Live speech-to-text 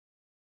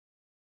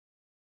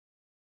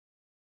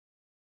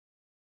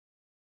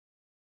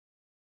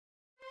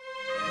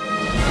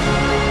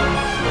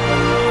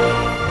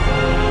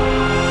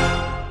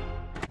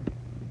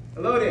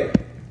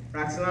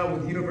Excellent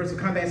with Universal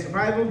Combat and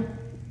Survival,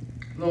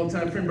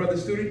 longtime friend, brother,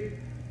 student,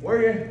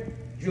 warrior,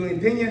 Julian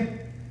Pena,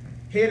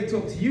 here to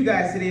talk to you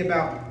guys today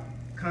about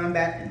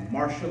combat and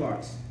martial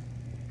arts.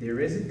 There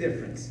is a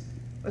difference.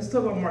 Let's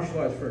talk about martial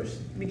arts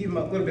first. Let me give you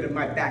a little bit of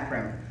my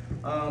background.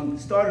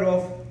 Started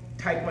off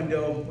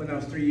Taekwondo when I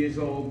was 3 years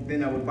old,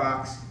 then I would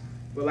box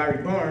with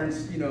Larry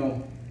Barnes,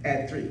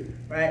 at 3,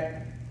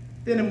 right?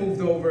 Then I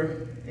moved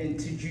over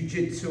into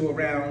Jiu-Jitsu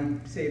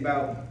around, say,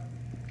 about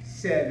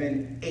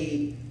 7,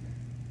 8,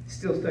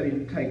 still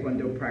studying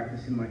Taekwondo,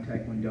 practicing my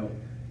Taekwondo.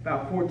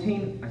 About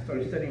 14, I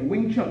started studying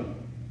Wing Chun,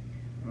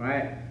 all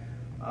right?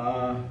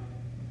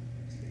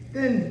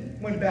 Then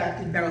went back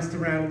and bounced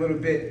around a little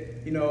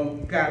bit,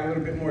 got a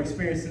little bit more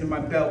experience under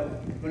my belt,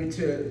 went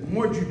into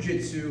more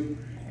Jiu-Jitsu,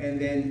 and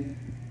then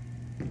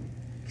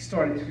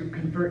started to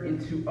convert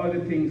into other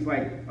things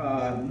like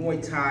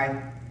Muay Thai,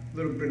 a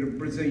little bit of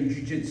Brazilian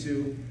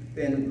Jiu-Jitsu.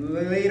 Then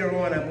later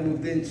on, I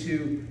moved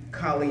into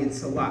Kali and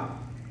Salat,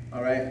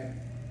 all right?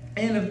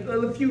 And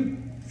a few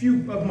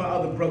of my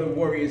other brother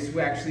warriors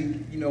who actually,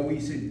 we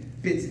used to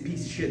bits and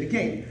pieces share the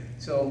game.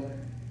 So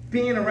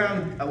being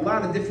around a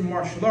lot of different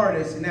martial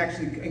artists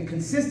and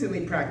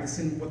consistently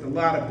practicing with a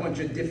bunch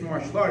of different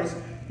martial artists,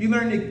 you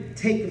learn to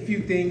take a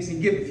few things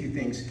and give a few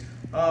things.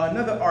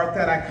 Another art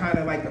that I kind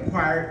of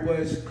acquired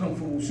was Kung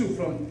Fu Wushu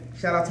from,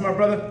 shout out to my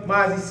brother,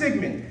 Mazi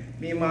Sigmund.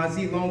 Me and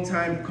Mazi,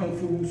 longtime Kung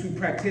Fu Wushu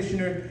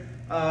practitioner.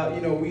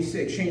 We used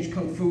to exchange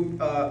Kung Fu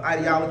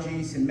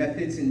ideologies and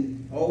methods, and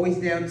always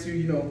down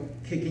to,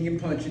 kicking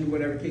and punching,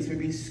 whatever case may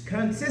be,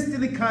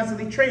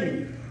 constantly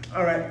training.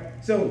 All right,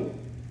 so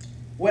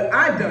what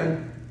I've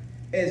done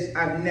is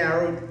I've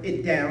narrowed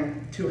it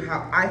down to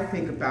how I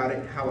think about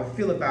it, how I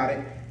feel about it,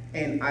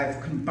 and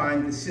I've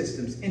combined the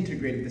systems,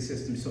 integrated the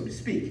systems, so to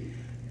speak.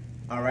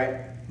 All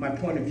right, my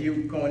point of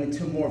view going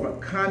into more of a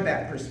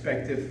combat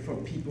perspective for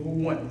people who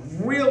want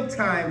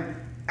real-time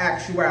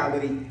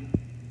actuality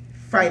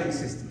fighting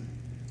system.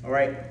 All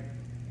right,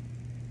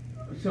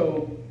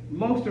 so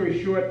long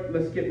story short,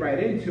 let's get right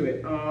into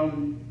it.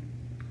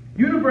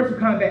 Universal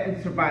Combat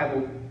and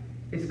Survival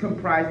is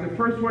comprised, the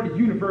first word is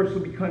universal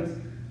because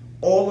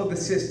all of the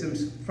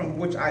systems from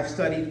which I've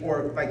studied,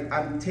 or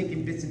I'm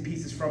taking bits and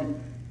pieces from,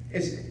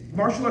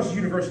 martial arts is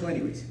universal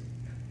anyways.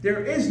 There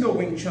is no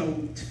Wing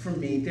Chun for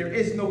me, there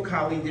is no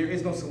Kali, there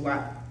is no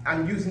Salat.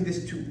 I'm using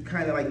this to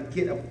kind of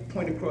get a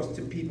point across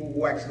to people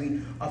who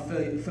actually are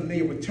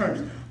familiar with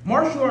terms.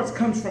 Martial arts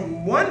comes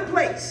from one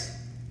place,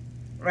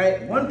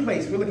 right? One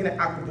place. We're looking at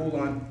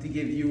Akabulan to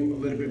give you a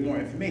little bit more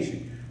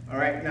information, all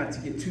right? Not to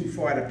get too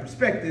far out of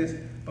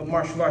perspective, but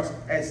martial arts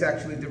is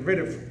actually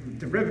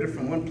derivative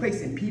from one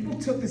place, and people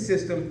took the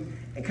system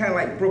and kind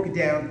of broke it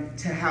down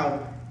to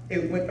how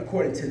it went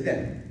according to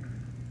them.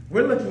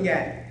 We're looking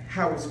at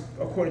how it's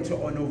according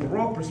to an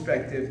overall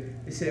perspective.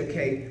 They say,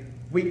 okay,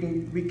 we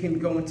can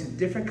go into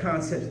different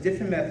concepts,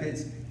 different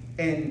methods,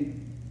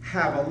 and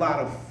have a lot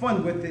of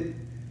fun with it,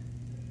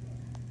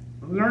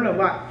 learn a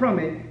lot from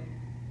it,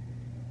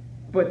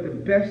 but the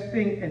best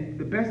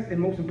and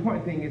most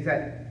important thing is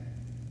that,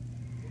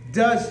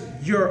 does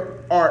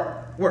your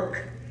art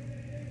work?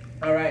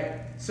 All right,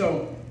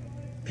 so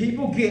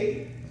people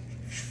get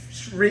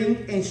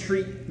ring and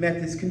street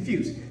methods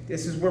confused.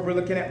 This is where we're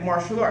looking at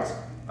martial arts.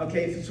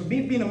 Okay, so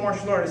me being a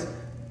martial artist,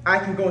 I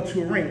can go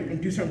into a ring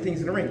and do certain things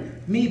in the ring.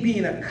 Me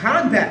being a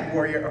combat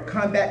warrior, a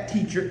combat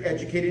teacher,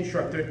 educator,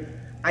 instructor,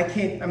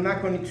 I'm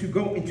not going to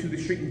go into the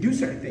street and do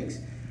certain things,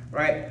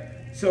 right?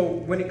 So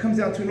when it comes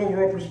down to an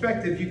overall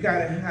perspective, you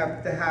gotta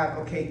have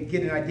to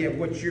get an idea of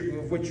what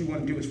you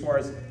want to do as far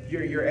as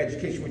your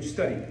education, what you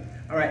study.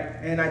 All right,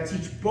 and I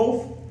teach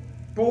both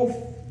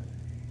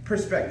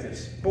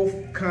perspectives,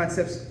 both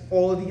concepts,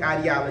 all of the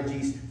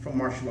ideologies from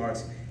martial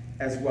arts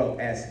as well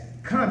as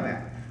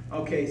combat.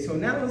 Okay, so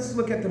now let's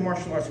look at the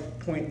martial arts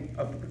point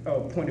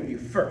of view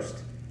first.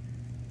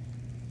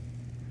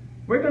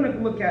 We're going to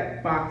look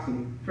at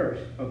boxing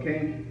first,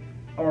 okay?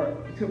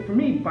 So for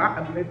me,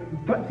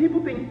 but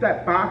people think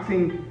that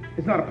boxing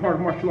is not a part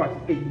of martial arts.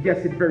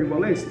 Yes, it very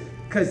well is.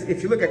 Because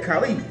if you look at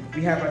Kali,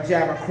 we have our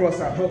jab, our cross,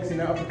 our hooks, and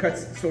our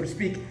uppercuts, so to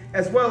speak,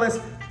 as well as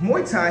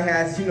Muay Thai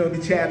has,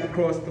 the jab, the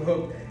cross, the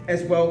hook,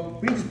 as well.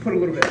 We just put a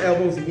little bit of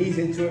elbows and knees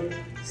into it.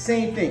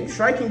 Same thing.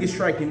 Striking is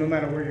striking no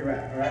matter where you're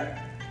at, all right?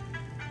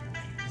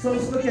 So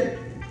let's look at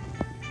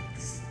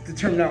the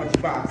terminology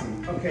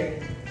boxing,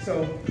 okay?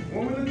 So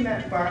when we're looking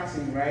at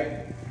boxing,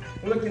 right,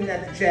 we're looking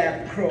at the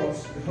jab, the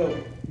cross, the hook,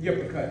 the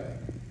uppercut.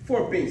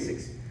 4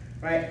 basics,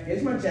 right?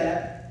 Here's my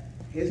jab,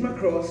 here's my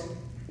cross,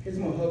 here's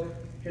my hook,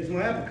 here's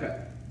my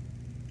uppercut.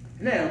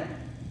 Now,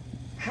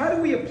 how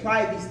do we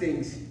apply these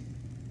things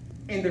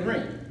in the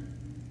ring?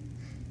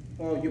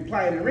 Well, you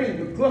apply it in the ring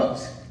with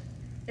gloves.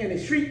 In the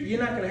street, you're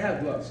not going to have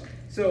gloves.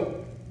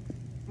 So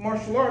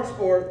martial arts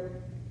or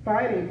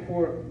fighting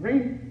for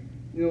ring,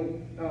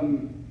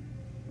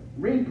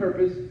 ring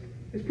purpose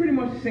is pretty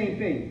much the same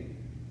thing,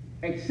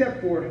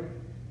 except for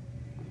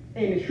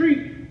in the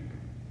street,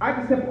 I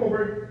can step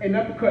over and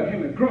uppercut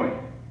him in the groin,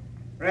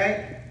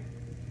 right?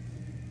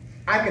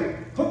 I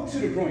can hook to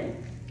the groin.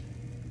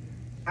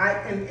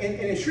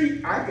 in the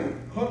street, I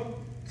can hook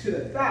to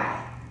the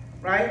thigh,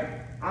 right?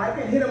 I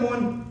can hit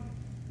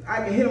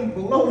him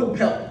below the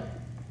belt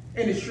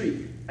in the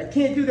street. I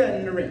can't do that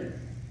in the ring,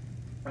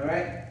 all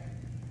right?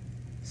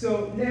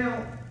 So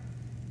now,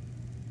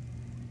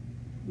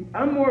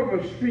 I'm more of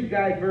a street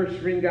guy versus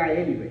ring guy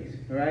anyways,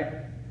 all right?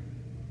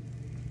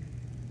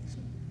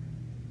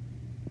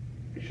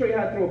 I'll show you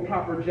how to throw a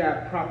proper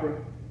jab,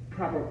 proper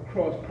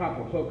cross,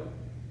 proper hook,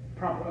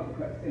 proper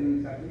uppercut.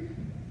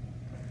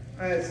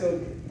 All right, so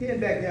getting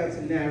back down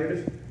to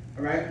narrative,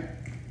 all right?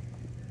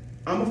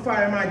 I'm gonna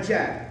fire my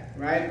jab,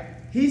 right?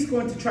 He's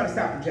going to try to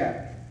stop the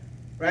jab,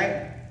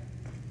 right?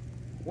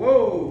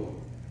 Whoa,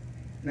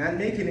 not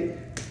making it.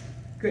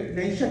 Good,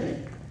 now he's checking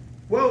it.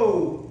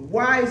 Whoa,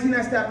 why is he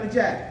not stopping the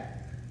jab?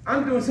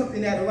 I'm doing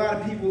something that a lot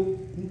of people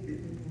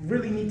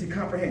really need to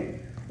comprehend.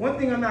 One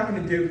thing I'm not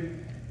gonna do,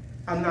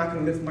 I'm not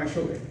gonna lift my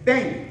shoulder.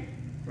 Bang,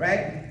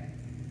 right?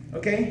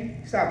 Okay,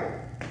 stop it.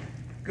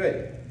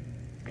 Good.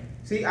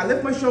 See, I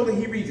lift my shoulder,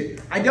 he reads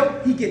it. I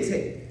don't, he gets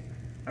hit,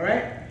 all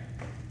right?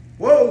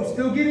 Whoa,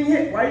 still getting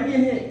hit. Why are you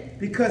getting hit?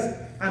 Because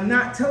I'm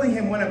not telling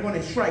him when I'm going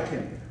to strike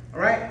him, all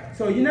right?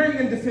 So you're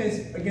going to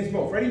defend against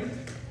both. Ready?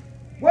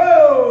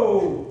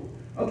 Whoa!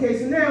 Okay,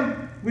 so now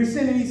we're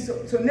sending these.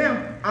 So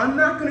now I'm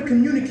not going to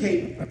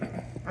communicate.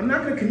 I'm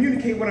not going to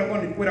communicate what I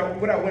want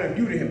to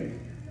do to him.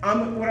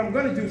 What I'm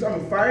going to do is I'm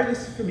going to fire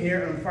this from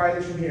here and I'm going to fire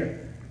this from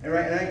here, all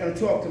right? And I ain't going to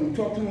talk to him.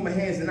 Talk to him with my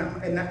hands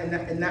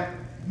and not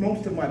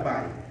most of my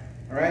body,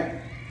 all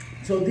right?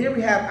 So there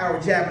we have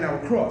our jab and our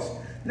cross.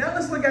 Now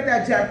let's look at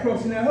that jab,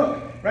 cross, and that hook,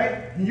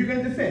 right? And you're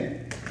going to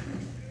defend.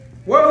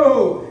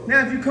 Whoa!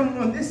 Now if you come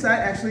on this side,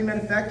 actually, matter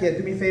of fact, yeah,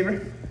 do me a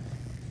favor.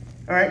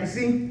 All right, you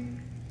see?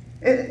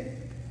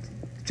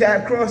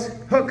 Jab, cross,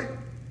 hook.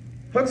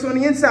 Hook's on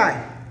the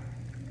inside,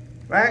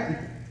 right?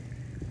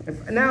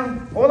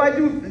 Now, all I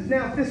do is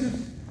now, if this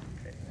is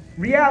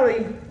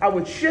reality, I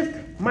would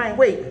shift my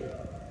weight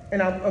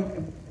and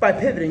by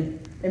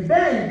pivoting, and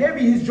bang, there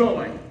be his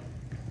jawline,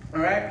 all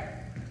right?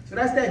 So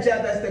that's that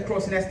jab, that's that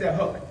cross, and that's that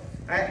hook.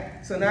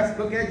 Right? So now let's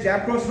look at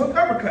jab, cross, hook,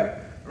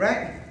 uppercut,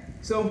 right?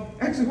 So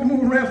actually we'll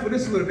move around for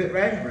this a little bit,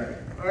 right?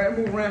 All right,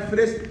 move around for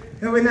this.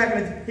 And we're not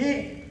gonna,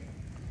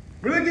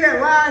 we're looking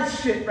at live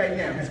shit right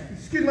now.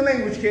 Excuse my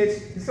language,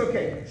 kids. It's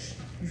okay.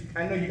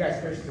 I know you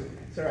guys curse too.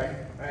 It's all right?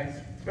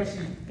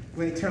 Especially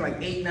when they turn like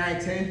 8,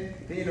 9, 10,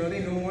 then they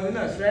know more than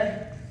us,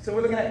 right? So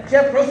we're looking at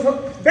jab, cross,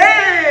 hook,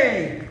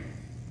 bang!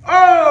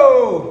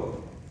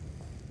 Oh!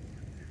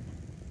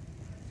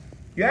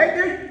 You right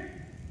there?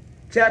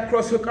 Jab,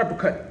 cross, hook,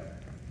 uppercut.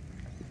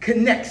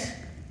 Connects.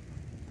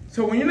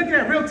 So when you're looking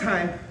at real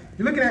time,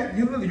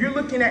 you're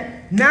looking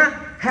at not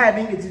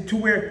having it to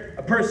where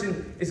a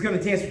person is going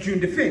to dance with you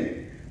and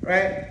defend,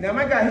 right? Now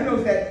my guy, he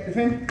knows that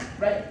defend,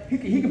 right?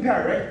 He can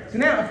parry, right? So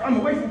now if I'm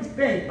away from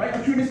bang, right?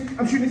 I'm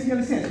shooting this, he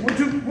understands. 1,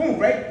 2, boom,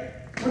 right?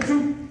 1,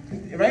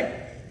 2, right?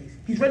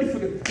 He's ready for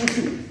the 1,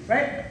 2,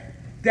 right?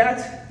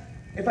 That's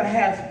if I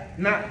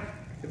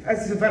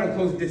don't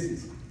close the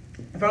distance.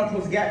 If I don't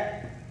close the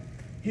gap,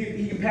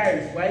 he can parry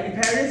this. Why he can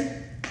parry this?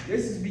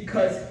 This is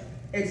because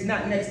it's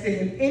not next to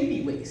him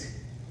anyways,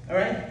 all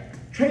right?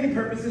 Training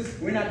purposes,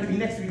 we're not going to be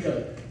next to each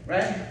other,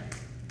 right?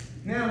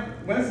 Now,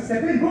 once I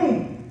step in,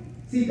 boom.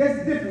 See, that's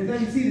the difference. Now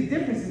you see the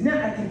difference is now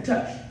I can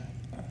touch.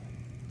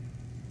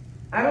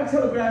 I don't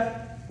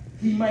telegraph,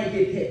 he might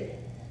get hit,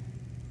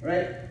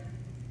 right?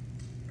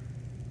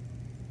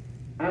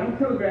 I don't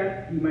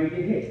telegraph, he might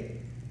get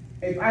hit.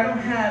 If I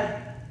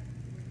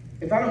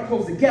don't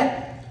close the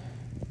gap,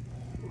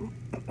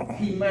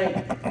 he might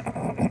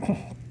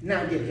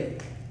not get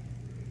hit.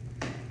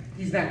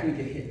 He's not going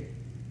to get hit.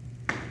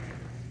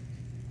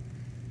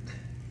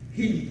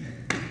 He's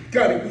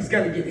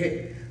gonna get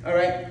hit. All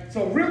right.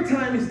 So real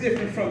time is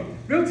different from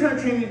real time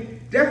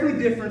training.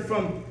 Definitely different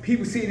from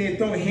people sitting there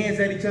throwing hands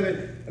at each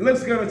other. It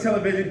looks good on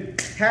television.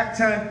 Half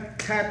time,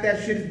 half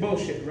that shit is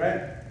bullshit,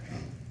 right?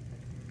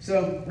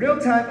 So real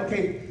time,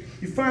 okay.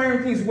 You're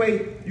firing things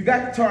away. You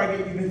got the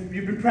target.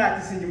 You've been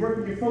practicing. You're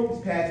working your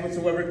focus pads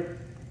whatsoever.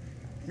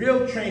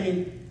 Real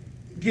training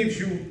gives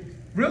you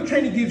real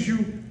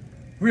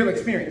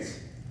experience.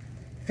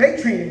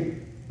 Fake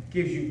training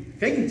gives you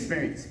fake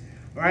experience.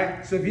 All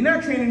right? So if you're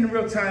not training in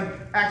real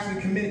time,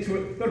 actually committed to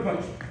it, throw the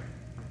punch.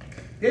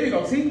 There you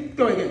go. See?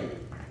 Throw it again.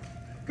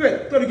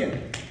 Good. Throw it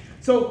again.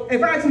 So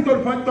if I ask him to throw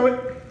the punch,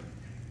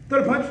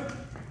 throw the punch,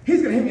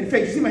 he's going to hit me in the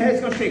face. You see my head's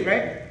going to shake,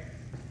 right?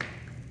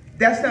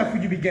 That's not for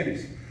you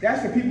beginners.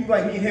 That's for people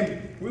like me and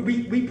him.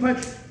 We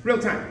punch real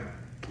time.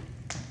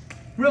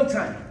 Real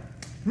time.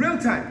 Real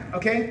time,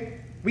 okay?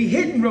 We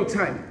hit in real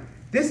time.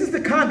 This is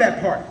the combat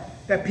part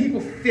that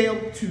people fail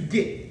to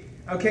get,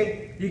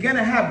 okay? You're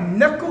gonna have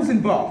knuckles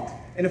involved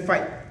in a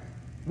fight.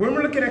 When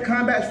we're looking at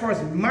combat, as far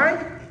as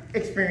my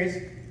experience,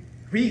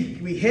 we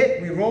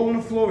hit, we roll on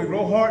the floor, we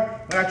roll hard.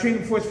 When I trained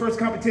before his first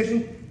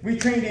competition, we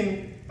trained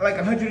in like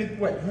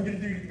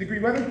 100-degree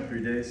weather?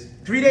 3 days.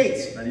 3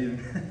 days. Not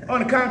even. On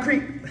the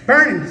concrete,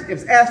 burning, it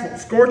was asphalt,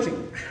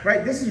 scorching,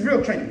 right? This is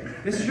real training.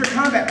 This is your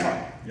combat part.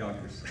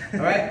 Yonkers.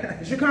 All right?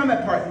 It's your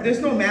combat part. There's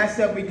no mats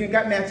up. We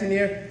got mats in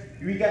there.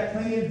 We got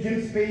plenty of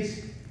gym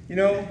space, you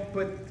know,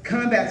 but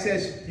combat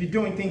says you're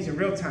doing things in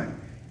real time.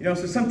 You know,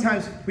 so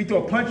sometimes we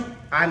throw a punch,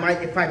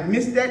 if I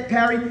miss that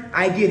parry,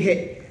 I get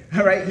hit.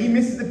 All right, he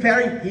misses the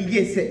parry, he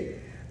gets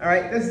hit. All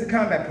right, this is the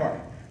combat part.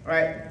 All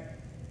right,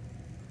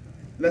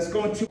 let's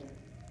go into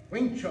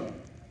Wing Chun.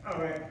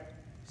 All right,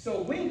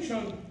 so Wing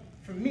Chun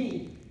for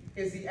me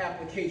is the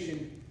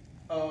application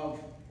of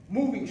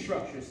moving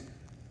structures.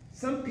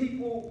 Some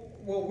people,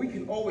 well, we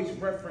can always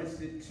reference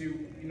it to,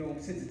 you know,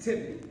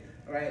 sensitivity.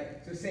 All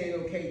right, so saying,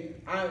 okay,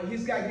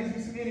 this guy gives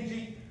me some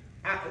energy,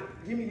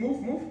 give me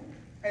move,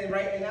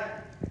 and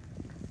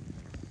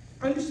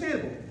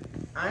understandable.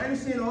 I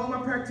understand all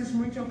my practice,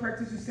 Wing Chun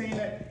practitioners saying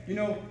that, you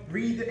know,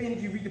 read the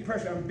energy, read the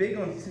pressure. I'm big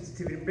on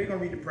sensitivity, I'm big on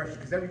read the pressure,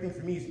 because everything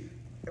for me is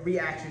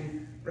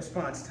reaction,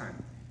 response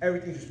time.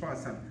 Everything's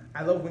response time.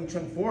 I love Wing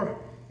Chun for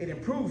it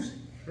improves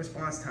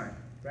response time,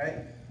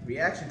 right?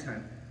 Reaction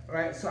time. All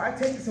right, so I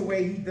take this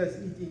away,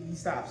 he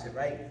stops it,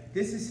 right?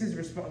 This is his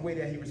way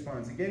that he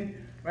responds.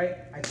 Again, right?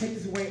 I take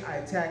this away, I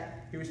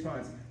attack, he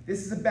responds.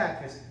 This is a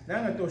back fist. Now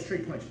I'm gonna throw a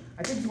straight punch.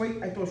 I take this away,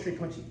 I throw a straight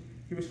punch,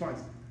 he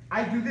responds.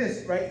 I do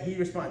this, right? He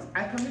responds.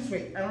 I come this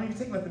way, I don't even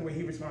take nothing away,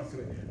 he responds to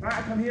it. All right,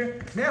 I come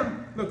here, now,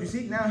 look, you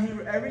see, now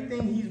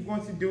everything he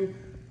wants to do,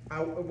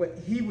 what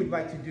he would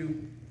like to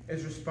do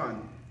is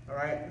respond. All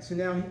right, so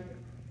now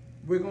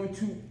we're going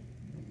to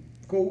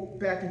go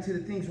back into the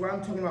things where I'm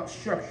talking about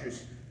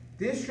structures.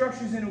 There's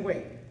structures in a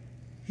way.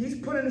 He's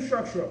putting the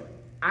structure up.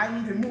 I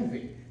need to move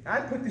it. I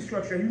put the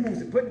structure, he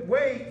moves it. But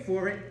wait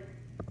for it.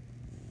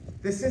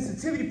 The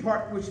sensitivity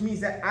part, which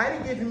means that I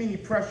didn't give him any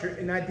pressure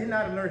and I did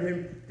not alert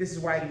him. This is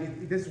where I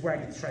get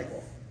the strike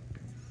off.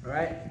 All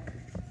right.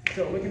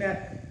 So looking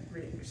at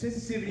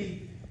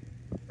sensitivity,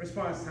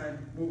 response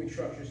time, moving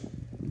structures,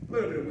 a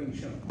little bit of Wing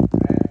Chun. All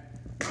right.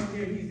 I'm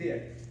there, he's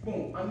there.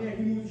 Boom. I'm there,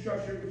 he moves the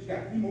structure. What you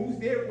got? He moves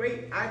there.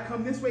 Wait. I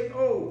come this way.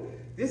 Oh,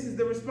 this is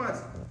the response.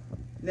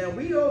 Now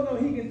we all know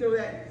he can throw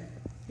that.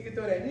 He can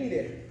throw that knee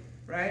there,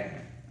 right?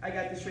 I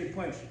got the straight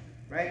punch,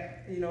 right?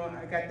 You know,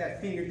 I got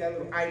that finger, that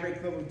little eye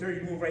rake, little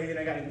dirty move right here, and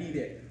I got a knee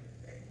there.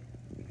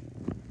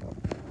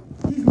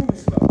 He's moving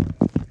slow.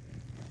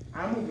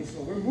 I'm moving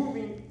slow. We're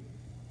moving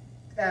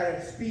at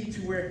a speed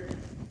to where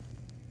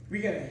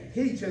we're gonna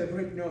hit each other, but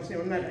you know what I'm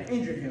saying? I'm not gonna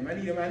injure him. I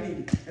need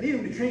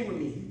him to train with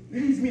me. He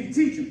needs me to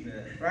teach him,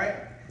 right?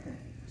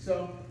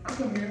 So I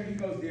come here, he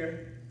goes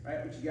there,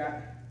 right? What you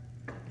got?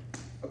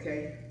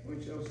 Okay, what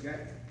else you got?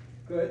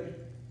 Good.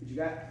 What you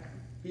got?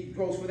 He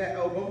goes for that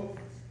elbow,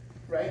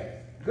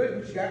 right? Good.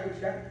 What you got? What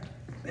you got?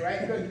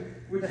 Right? Good.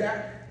 What you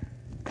got?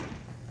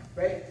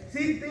 Right?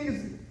 See, the thing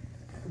is,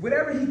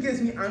 whatever he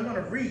gives me, I'm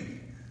gonna read,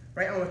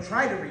 right? I'm gonna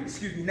try to read.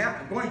 Excuse me.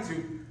 Not going to.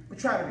 I'm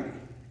gonna try to read it,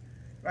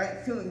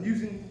 right?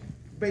 Using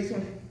based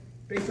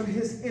on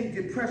his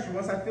input pressure.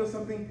 Once I feel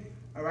something,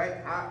 all right,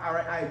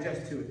 I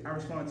adjust to it. I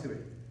respond to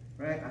it,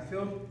 right? I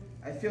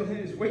feel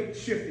his weight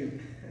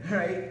shifting.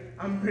 Right?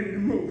 I'm ready to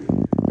move,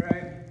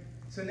 right?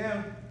 So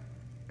now,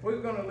 we're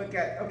gonna look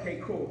at,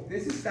 okay, cool.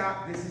 This is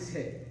stop, this is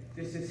hit.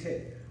 This is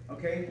hit,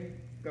 okay?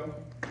 Go.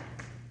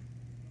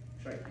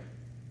 Strike.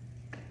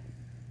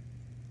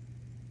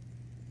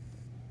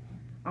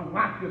 I'm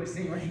locked with this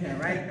thing right now,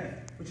 right?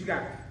 What you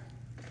got?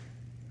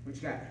 What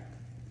you got?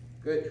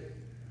 Good.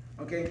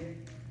 Okay.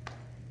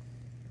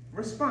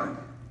 Respond.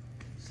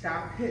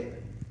 Stop,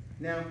 hit.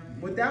 Now,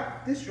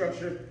 without this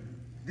structure,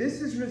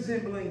 this is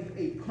resembling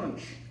a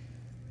punch.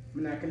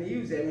 We're not going to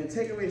use that. We're going to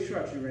take away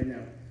structure right now,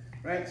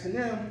 right? So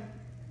now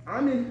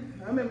I'm in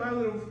my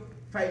little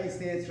fighting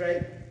stance,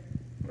 right?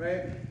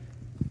 Right.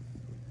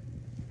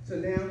 So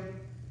now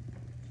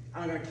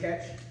I'm going to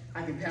catch.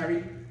 I can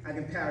parry. I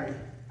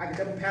can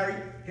double parry.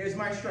 Here's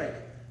my strike.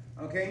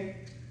 Okay.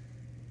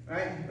 All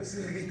right. Let's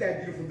get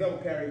that beautiful double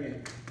parry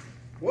in.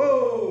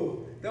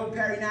 Whoa! Double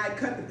parry. Now I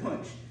cut the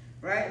punch.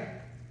 Right.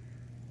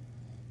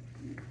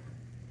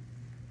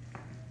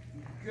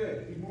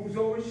 Good. He moves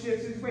over,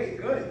 shifts his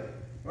weight. Good.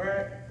 All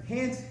right,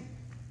 hands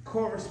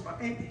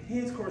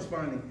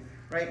corresponding,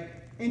 right?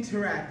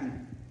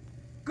 Interacting.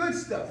 Good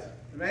stuff,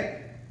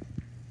 right?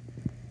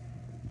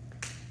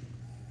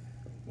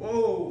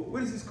 Whoa,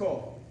 what is this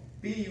called?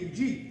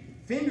 B-U-G,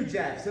 finger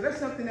jab. So that's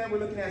something that we're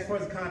looking at as far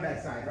as the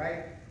combat side,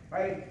 right?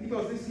 Right? He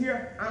goes this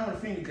here, I want a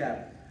finger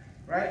jab,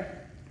 right?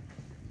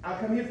 I'll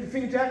come here for the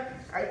finger jab.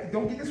 I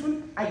don't get this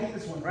one, I get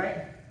this one,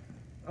 right?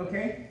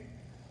 Okay?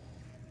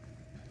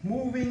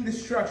 Moving the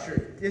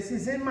structure. This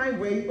is in my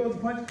way. He goes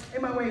punch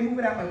in my way. Move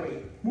it out my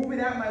way. Move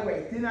it out my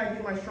way. Then I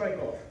get my strike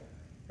off.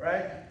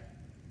 Right?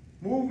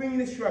 Moving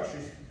the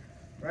structures.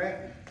 Right?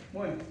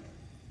 One.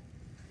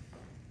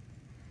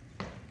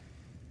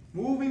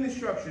 Moving the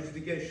structures to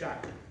get a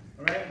shot.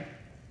 All right?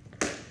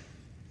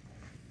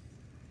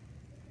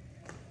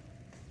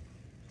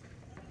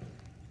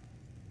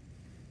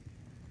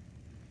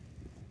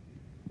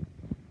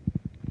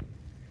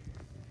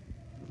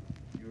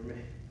 You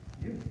ready?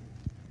 You.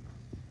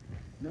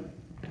 No.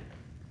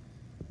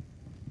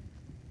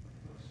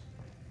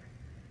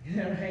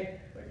 Yeah, right?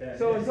 Like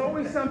so it's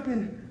always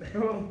something,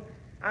 well,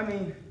 I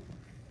mean,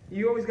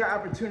 you always got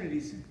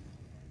opportunities,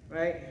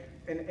 right,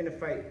 in a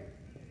fight.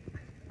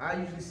 I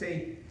usually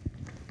say,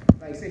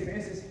 like say for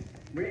instance,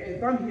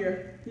 if I'm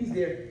here, he's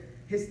there.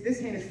 This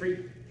hand is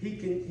free. He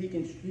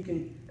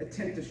can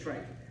attempt to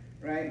strike,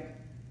 right?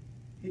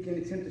 He can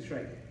attempt to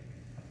strike.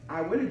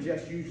 I would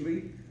adjust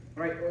usually,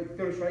 right, or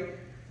throw strike,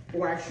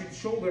 or I shoot the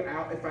shoulder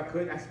out if I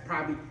could. I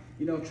probably,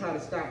 try to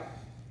stop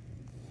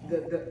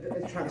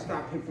try to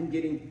stop him from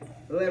getting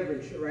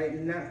leverage, right?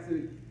 And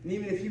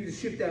even if he was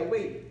to shift that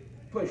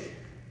weight, push.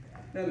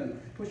 No.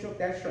 Push up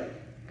that strike.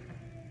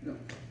 No.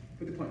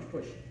 With the punch,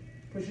 push.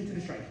 Push into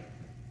the strike.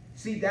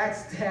 See,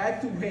 that's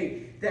the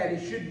way that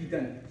it should be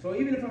done. So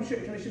even if I'm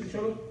trying to shift the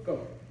shoulder,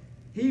 go.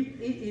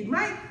 He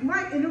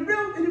might in a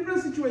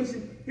real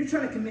situation, you're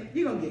trying to commit,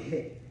 you're gonna get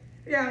hit.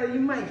 Yeah, you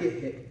might get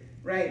hit,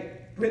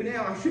 right? But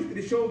now I shifted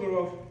the shoulder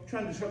off,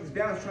 trying to disrupt his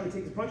balance, trying to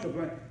take the punch off,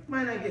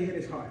 might not get hit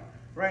as hard,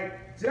 right?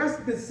 So that's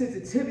the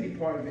sensitivity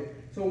part of it.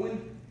 So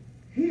when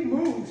he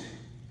moves,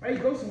 right, he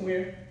goes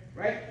somewhere,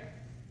 right?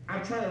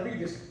 I'm trying to read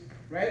this,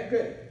 right?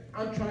 Good.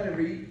 I'm trying to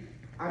read.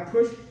 I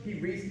push, he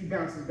reads, he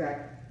bounces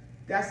back.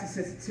 That's the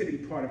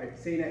sensitivity part of it.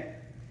 Saying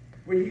that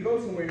when he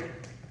goes somewhere,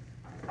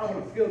 I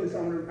want to feel this. I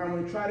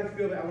want to try to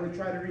feel it. I want to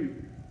try to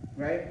read,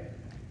 right?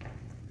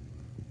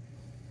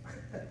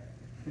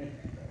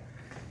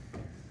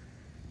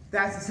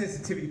 That's the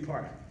sensitivity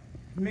part.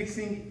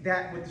 Mixing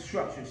that with the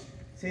structures.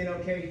 Saying,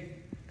 okay,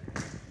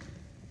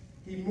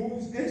 he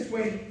moves this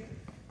way.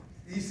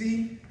 You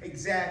see?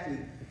 Exactly.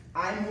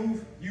 I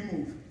move, you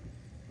move.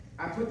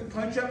 I put the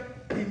punch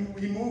up,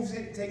 he moves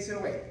it, takes it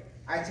away.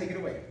 I take it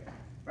away,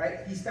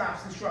 right? He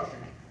stops the structure.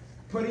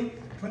 Putting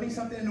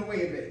something in the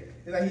way of it.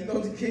 It's like he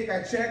throws a kick,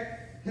 I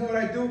check. You know what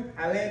I do?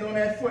 I land on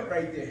that foot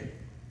right there,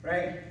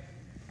 right?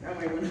 I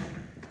might want to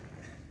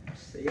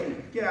say, hey,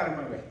 get out of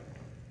my way.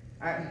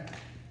 All right,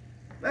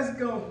 let's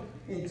go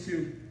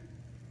into,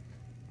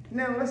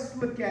 now let's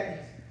look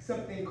at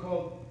something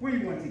called, where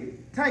you want to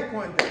get?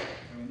 Taekwondo.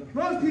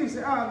 Most people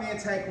say, oh man,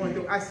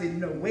 Taekwondo. I say,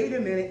 no, wait a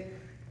minute.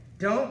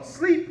 Don't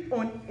sleep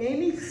on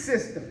any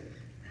system.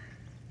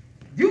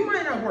 You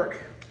might not work.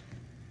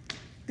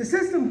 The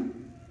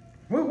system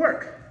will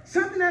work.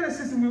 Something out of the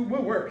system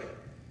will work.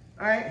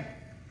 All right?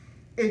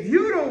 If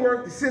you don't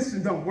work, the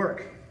system don't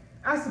work.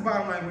 That's the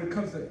bottom line when it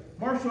comes to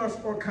martial arts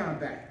or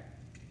combat.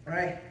 All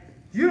right?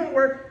 You don't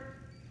work,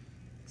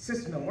 the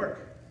system don't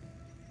work.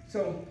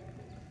 So,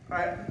 all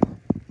right,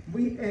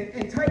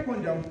 in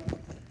Taekwondo,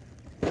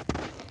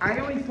 I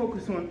only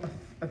focus on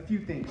a few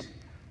things.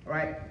 All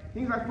right,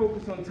 things I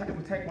focus on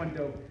with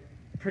Taekwondo,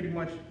 pretty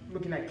much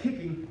looking at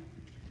kicking,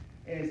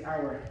 is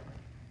our,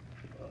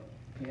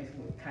 okay, it's a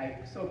little tight,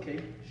 it's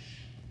okay.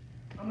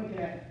 I'm looking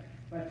at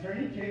my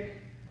turning kick,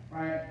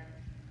 right?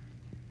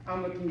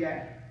 I'm looking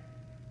at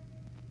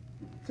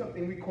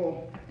something we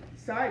call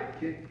side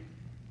kick.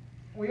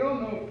 We all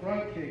know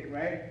front kick,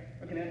 right?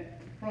 Looking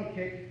at front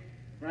kick,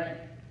 right?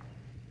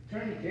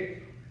 Turning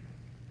kick,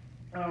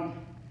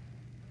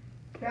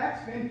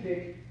 back spin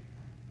kick.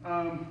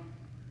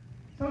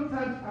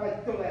 Sometimes I like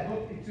to throw that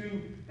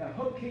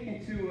hook kick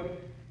into a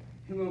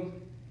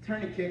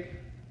turning kick,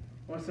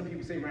 or some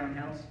people say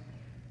roundhouse.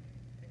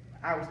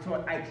 I was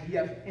taught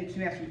ITF,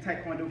 International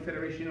Taekwondo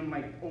Federation. I'm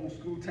like old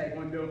school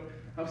Taekwondo.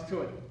 I was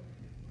taught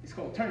it's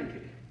called turning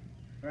kick,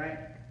 right?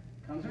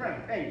 Comes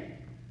around, bang.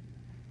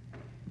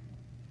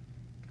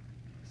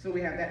 So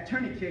we have that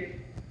turning kick.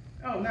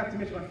 Oh, not to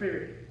mention my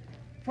favorite,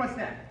 front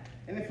snap.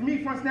 And then for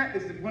me, front snap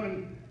is one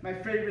of my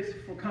favorites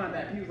for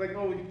combat. He was like,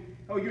 oh,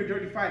 you're a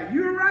dirty fighter.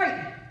 You're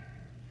right.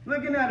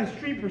 Looking at a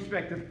street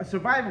perspective, a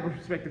survival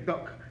perspective, the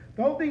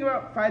whole thing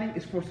about fighting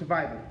is for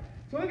survival.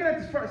 So looking at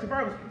this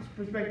survival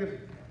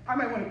perspective, I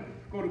might want to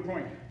go to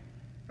groin,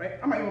 right?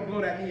 I might want to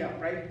blow that knee out,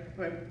 right?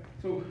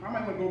 So I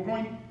might want to go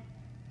groin,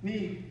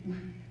 knee,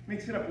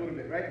 mix it up a little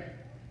bit, right?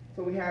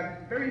 So we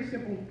have very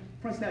simple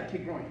front snap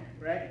kick groin,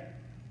 right?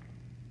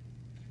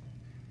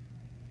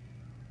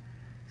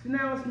 So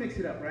now let's mix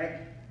it up,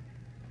 right?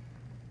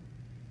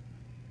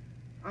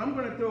 I'm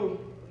going to throw,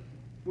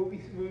 we're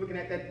looking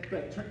at that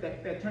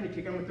turning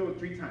kick, I'm going to throw it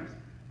 3 times.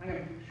 I'm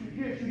going to shoot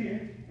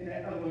here, and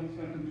that other one's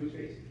going to come to his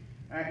face.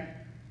 All right?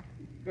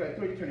 Go ahead,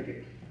 throw your turning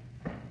kick.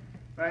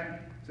 All right?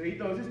 So he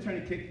throws his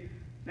turning kick.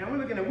 Now we're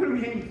looking at what are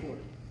we aiming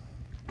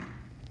for?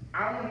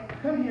 I want to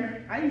come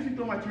here. I usually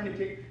throw my turning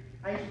kick.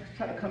 I usually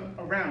try to come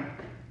around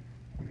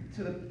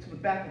to the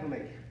back of the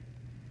leg.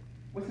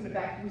 What's in the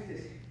back? What's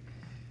this?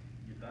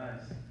 Your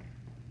thighs.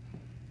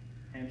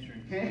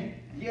 Hamstrings. Okay?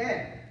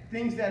 Yeah.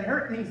 Things that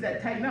hurt, things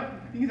that tighten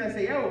up, things that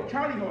say, oh,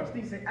 Charlie horse,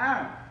 things say,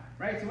 ow.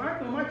 Right? So when I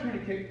throw my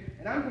turning kick,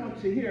 and I'm going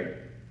to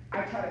here,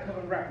 I try to come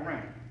and wrap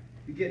around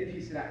to get a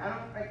piece of that. I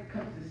don't like to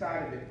come to the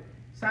side of it.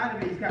 Side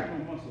of it, he's got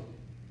more muscle.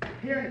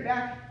 Here in the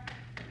back,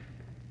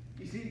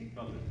 you see,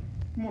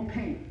 more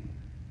pain.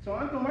 So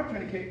I'm throwing my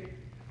turning kick.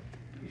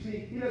 You see,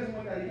 he doesn't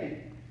want that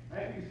again.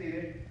 Right? You can stay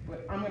there,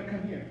 but I'm going to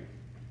come here.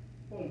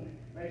 Boom,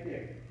 right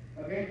there.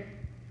 Okay?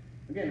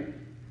 Again,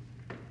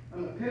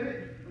 I'm going to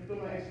pivot and throw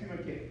my extreme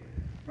kick.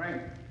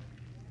 Right?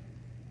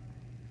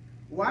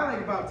 What I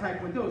like about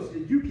Taekwondo is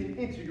that you can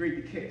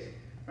integrate the kicks.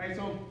 Right?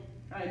 So, all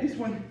right, this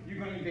one, you're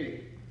going to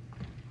evade.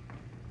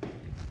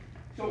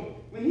 So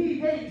when he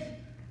evades,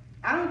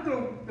 I don't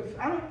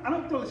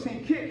throw the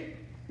same kick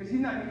because he's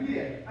not gonna be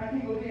there. I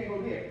can go there and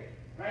go there,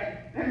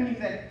 right? That means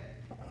that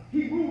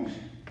he moves.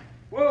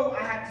 Whoa,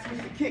 I have to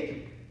switch the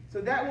kick.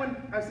 So that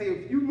one, I say,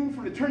 if you move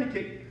from the turning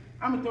kick,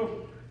 I'm gonna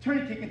throw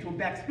turning kick into a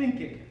back spin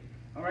kick,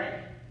 all right?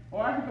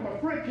 Or I can throw a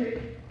front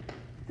kick,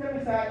 step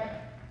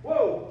aside,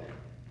 whoa,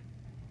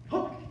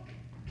 hook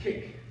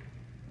kick,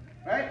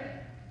 right?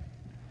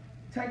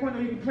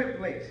 Taekwondo, you can play with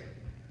legs.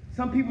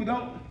 Some people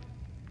don't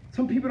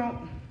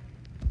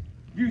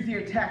use their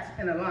attacks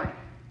in a line.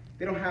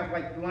 They don't have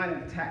like the line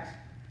of attacks.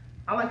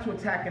 I like to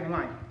attack in a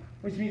line,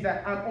 which means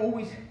that I'm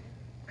always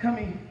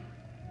coming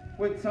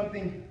with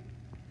something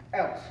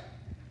else.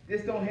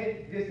 This don't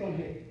hit, this don't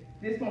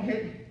hit. This don't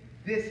hit,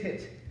 this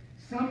hits.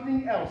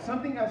 Something else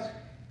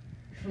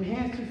from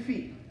hands to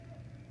feet.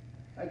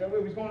 Like I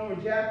was going over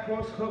jab,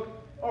 cross, hook,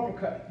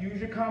 uppercut. Use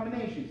your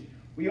combinations.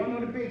 We all know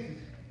the bases.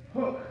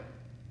 Hook,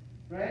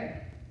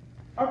 right?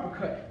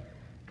 Uppercut,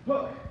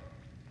 hook,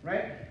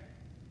 right?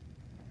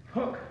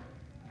 Hook,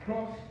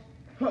 cross,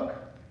 hook,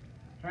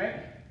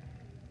 right?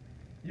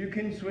 You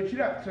can switch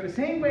it up. So the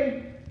same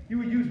way you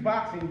would use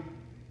boxing,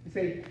 you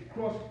say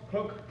cross,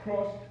 hook,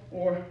 cross,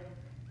 or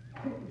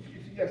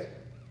yes,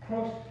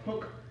 cross,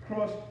 hook,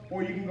 cross,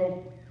 or you can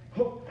go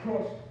hook,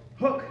 cross,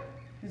 hook.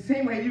 The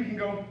same way you can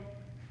go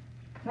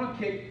front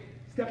kick,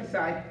 step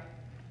aside,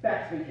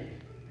 back spin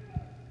kick.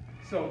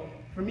 So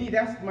for me,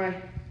 that's my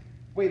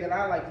way that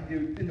I like to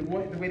do, in the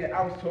way that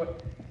I was taught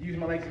to use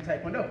my legs in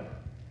Taekwondo.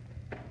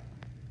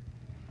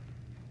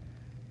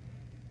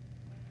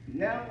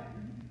 Now,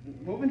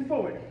 moving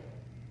forward,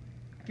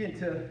 get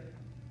into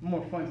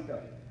more fun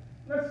stuff.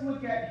 Let's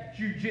look at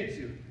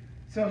Jiu-Jitsu.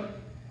 So,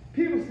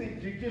 people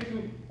think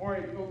Jiu-Jitsu, or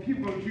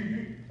people go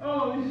Jiu-Jitsu,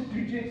 oh, this is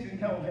Jiu-Jitsu.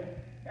 No,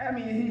 I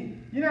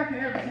mean, you're not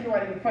going to ever see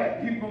nobody in a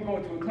fight. People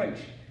going to go into a clinch,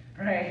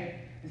 right?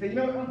 And say, you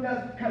know what,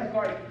 that's kind of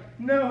guard.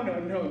 No,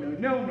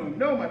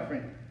 my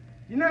friend.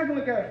 You're not going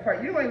to look at a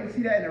fight. You don't even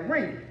see that in a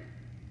ring.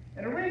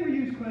 In a ring, we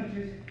use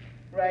clinches,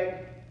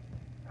 right?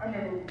 I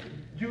remember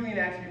Julian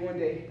asked me one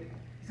day,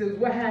 he says,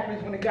 what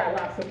happens when a guy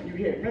locks up in your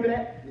hair? Remember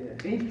that? Yeah.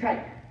 And he's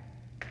tight.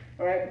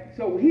 All right?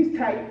 So when he's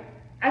tight,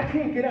 I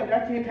can't get up.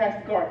 I can't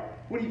pass the guard.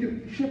 What do?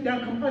 You shift down,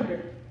 come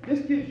under. This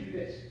gives you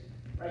this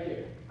right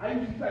here. I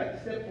usually try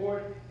to step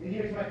forward, and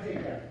here's my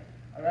takedown.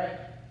 All right?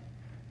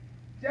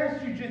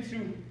 That's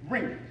Jiu-Jitsu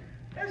ring.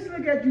 Let's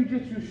look at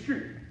Jiu-Jitsu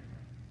street.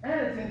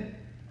 Addison,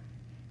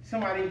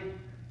 somebody,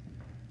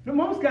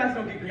 most guys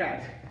don't get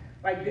grabbed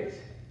like this.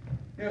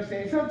 You know what I'm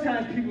saying?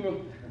 Sometimes people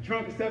are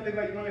drunk and stuff, they're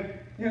like, you know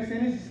what I'm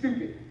saying? This is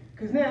stupid.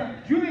 Because now,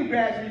 Julian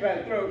grabs me by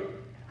the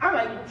throat. I'm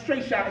like,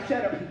 straight shot,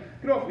 shut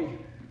up, get off me,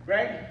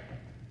 right?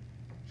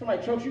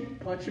 Somebody chokes you,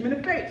 punch him in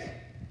the face.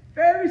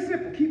 Very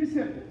simple, keep it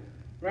simple,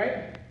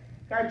 right?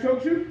 Guy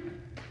chokes you,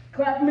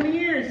 clap him in the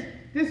ears.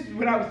 This is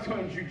what I was taught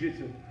in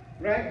Jiu-Jitsu,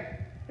 right?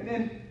 And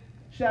then,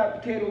 shout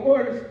out to Cato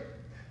Orders,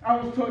 I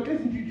was taught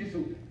this in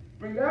Jiu-Jitsu.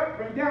 Bring it up,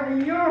 bring it down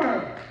in your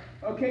arm,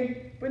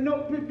 okay? But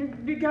no,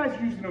 the guys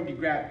usually don't get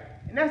grabbed.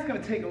 And that's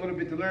gonna take a little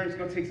bit to learn, it's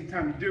gonna take some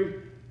time to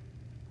do.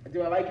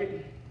 Do I like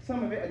it?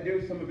 Some of it I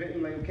do, some of it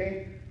I'm like,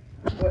 okay.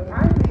 But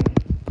I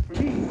think,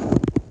 for me,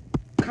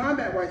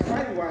 combat-wise,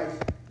 fighting-wise,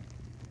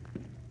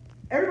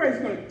 everybody's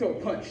gonna throw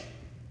a punch,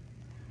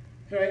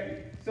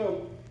 right?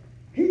 So,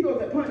 he throws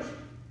that punch,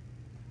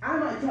 I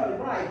might try to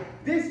ride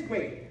this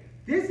way.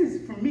 This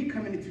is from me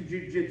coming into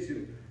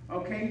Jiu-Jitsu,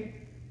 okay?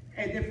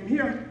 And then from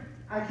here,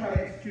 I try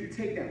to execute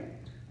a takedown,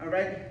 all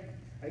right?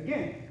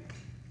 Again,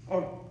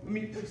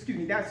 excuse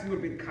me, that's a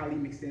little bit of Kali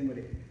mixed in with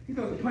it. He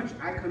throws a punch,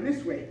 I come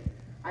this way.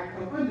 I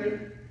come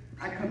under,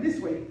 I come this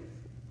way.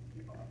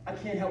 I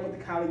can't help with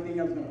the Kali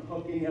thing, I was gonna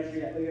hook in, I'll show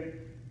you that later.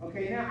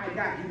 Okay, now I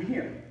got him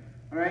here,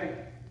 all right?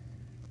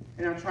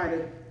 And I'll try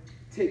to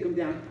take him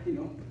down, you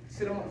know,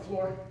 sit on the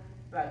floor,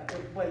 like,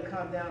 let it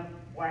calm down,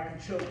 or I can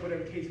choke,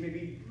 whatever the case may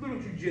be. Little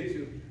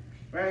Jiu-Jitsu,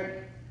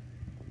 right?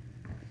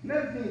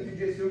 Another thing in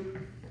Jiu-Jitsu,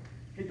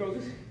 he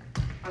throws this,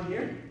 I'm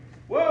here,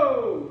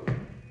 whoa,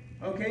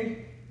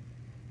 okay?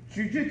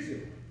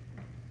 Jiu-Jitsu,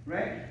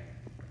 right?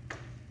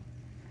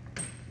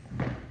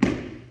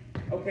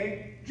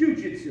 Okay,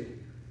 Jiu-Jitsu,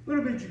 a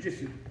little bit of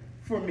Jiu-Jitsu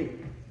for me,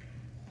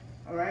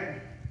 all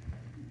right?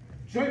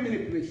 Joint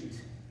manipulations,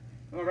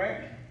 all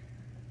right?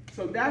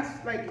 So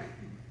that's like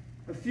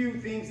a few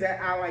things that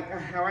I like,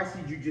 how I see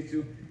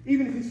Jiu-Jitsu.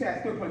 Even if it's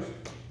fast, throw a punch,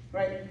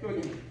 right? Throw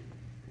it in.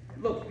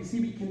 Look, you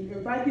see,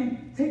 if I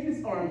can take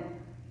this arm,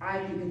 I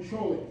can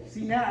control it.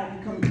 See, now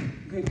I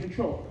can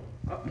control.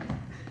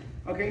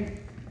 Okay?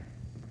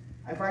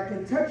 If I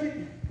can touch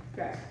it,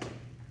 fast,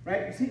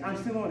 right? You see, I'm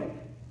still on it.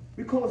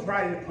 We call this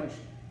riding the punch.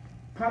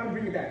 Probably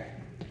bring it back.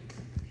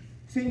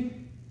 See,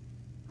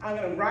 I'm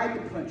gonna ride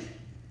the punch.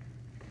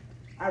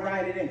 I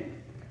ride it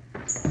in.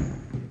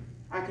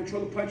 I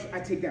control the punch, I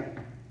take down.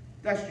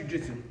 That's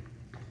Jiu-Jitsu.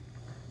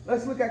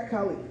 Let's look at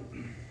Kali.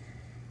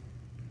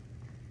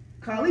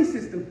 Kali's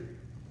system,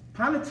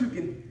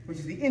 Panatukan, which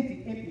is the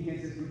empty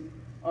hand system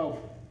of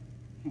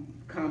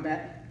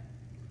combat,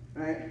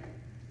 right?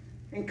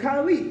 And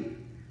Kali,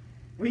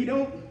 we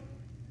don't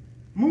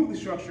move the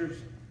structures.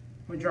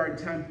 Majority of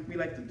the time, we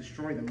like to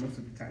destroy them most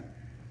of the time.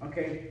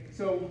 Okay,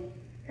 so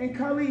in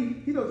Kali,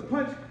 he throws a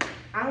punch,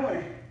 I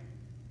want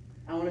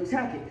to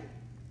attack it,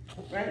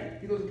 right?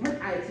 He throws a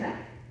punch, I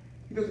attack.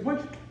 He throws a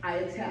punch, I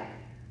attack.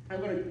 I'm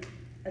going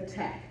to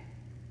attack.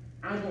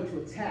 I'm going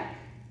to attack.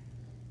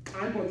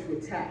 I'm going to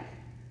attack,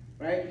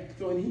 right?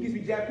 So when he gives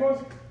me jab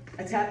cross,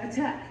 attack,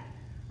 attack,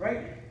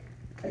 right?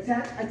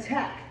 Attack,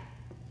 attack,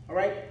 all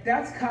right?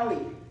 That's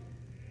Kali.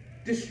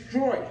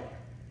 Destroy,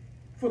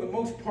 for the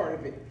most part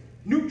of it.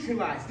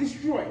 Neutralize,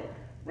 destroy,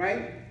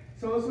 right?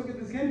 So let's look at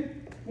this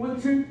again.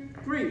 1, 2,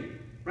 3,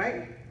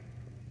 right?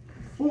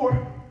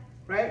 4,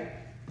 right?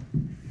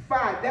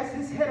 5, that's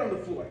his head on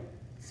the floor.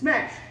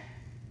 Smash,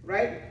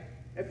 right?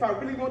 If I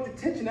really want the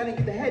tension, I didn't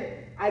get the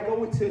head, I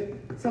go into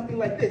something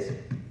like this.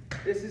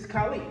 This is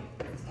Kali,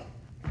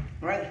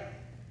 right?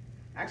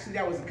 Actually,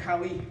 that was a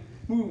Kali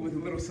move with a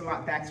little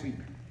Salat back sweep.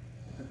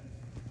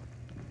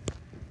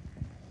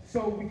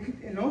 So,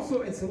 and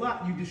also in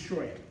Salat, you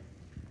destroy it.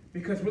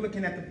 Because we're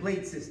looking at the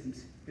blade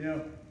systems. You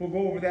know, we'll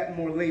go over that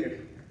more later.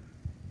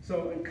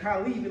 So in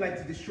Kali, we like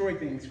to destroy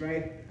things,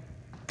 right?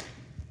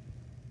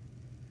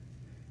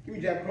 Give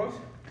me jab cross.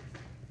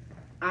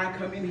 I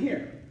come in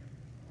here.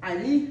 I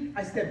knee,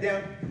 I step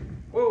down.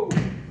 Whoa.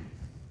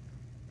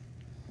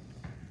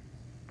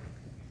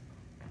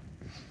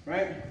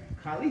 Right?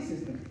 Kali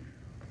system.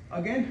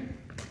 Again,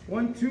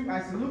 1, 2,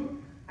 I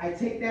salute. I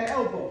take that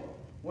elbow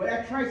or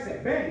that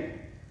tricep, bang.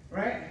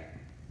 Right?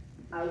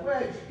 I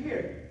wedge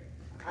here.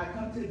 I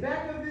come to the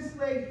back of this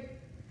leg,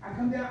 I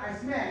come down, I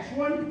smash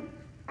 1,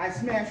 I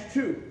smash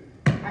 2,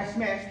 I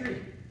smash 3.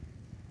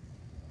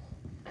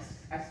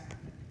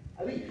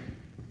 I leave.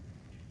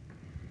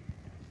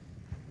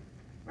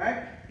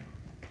 Right?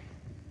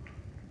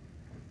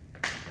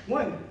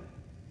 1,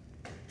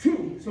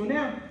 2. So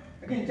now,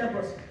 again, jab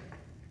cross.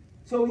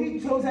 So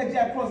he chose that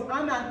jab cross,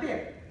 I'm not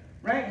there.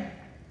 Right?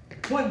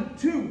 1,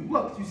 2,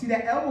 look, you see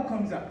that elbow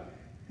comes up.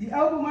 The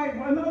elbow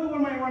another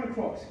one might run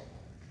across.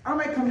 I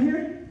might come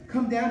here,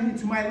 come down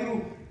into my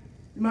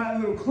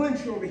little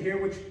clinch over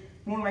here, which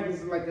more like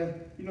is like a,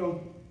 you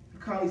know,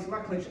 Kali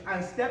Salat clinch. I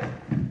step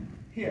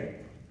here.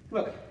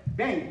 Look,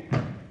 bang.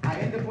 I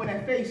end up on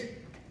that face.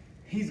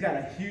 He's got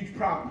a huge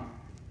problem.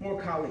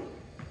 More Kali.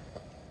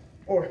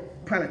 Or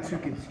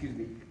Panatukan, excuse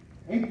me.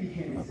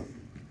 Empty-handed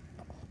system.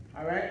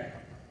 All right?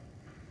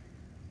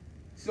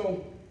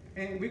 So,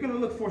 and we're going to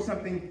look for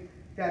something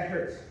that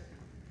hurts.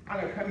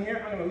 I'm going to come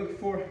here. I'm going to look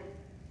for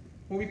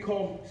what we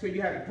call, so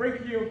you have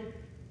brachial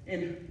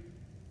and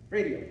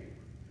radial,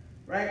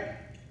 right?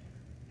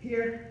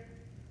 Here,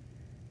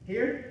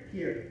 here,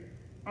 here.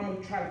 I'm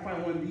gonna try to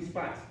find one of these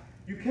spots.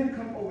 You can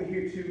come over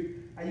here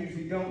too. I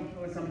usually don't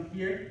unless I'm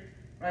here,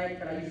 right?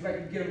 But I usually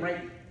like to get them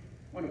right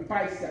on the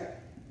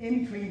bicep,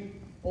 in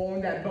between or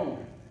on that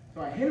bone.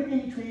 So I hit them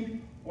in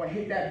between or I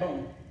hit that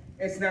bone.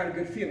 It's not a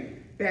good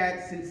feeling,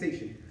 bad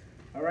sensation,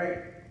 all right?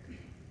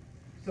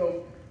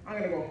 So I'm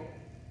gonna go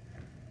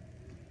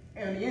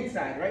on the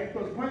inside, right? He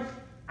throws a punch,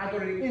 I go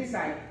to the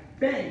inside,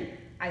 bang,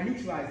 I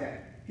neutralize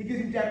that. He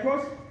gives me jab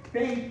cross,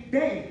 bang,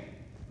 bang.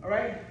 All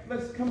right,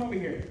 let's come over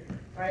here.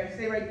 All right,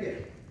 stay right there.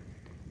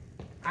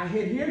 I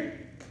hit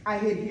here, I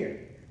hit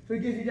here. So he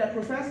gives me jab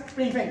cross fast,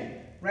 bang,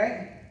 bang,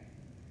 right?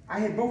 I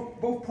hit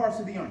both parts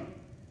of the arm.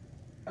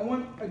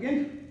 And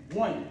again,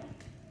 1,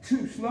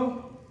 2,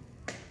 slow.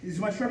 This is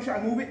my structure,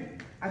 I move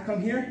it. I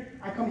come here,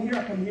 I come here,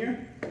 I come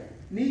here.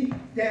 Knee,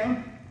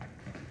 down,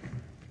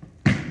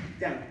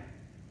 down.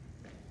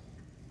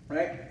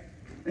 Right?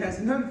 And that's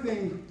another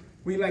thing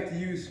we like to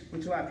use,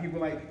 which a lot of people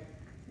like,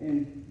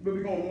 and we'll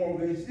be going more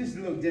over this. This is a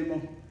little demo.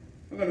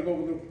 We're gonna go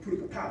over a little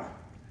Puda Kapala,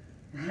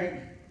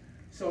 right?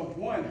 So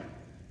 1,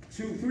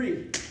 2,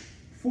 3,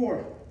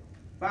 4,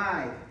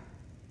 5,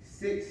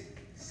 6,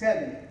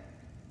 7.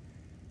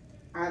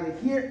 Either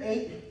here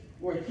 8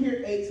 or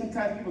here 8.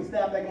 Sometimes people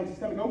stop that going to the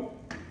stomach, go,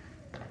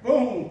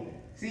 boom.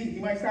 See, he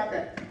might stop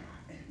that.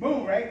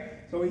 Boom,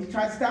 right? So he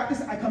tries to stop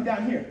this, I come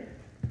down here.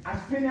 I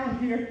spin out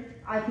here,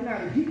 I can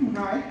either keep him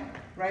high,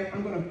 right?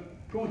 I'm gonna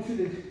go into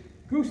the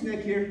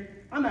gooseneck here.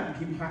 I'm not gonna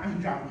keep him high, I'm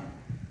dropping.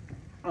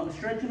 I'm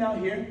stretching out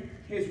here.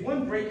 Here's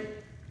one break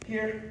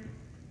here.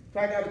 So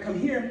I gotta come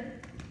here,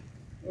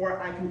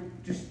 or I can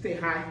just stay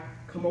high,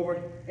 come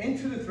over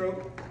into the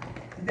throat,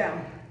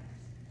 down,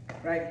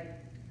 right?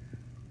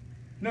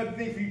 Another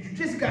thing for you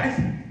jiu-jitsu guys,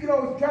 you can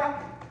always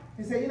drop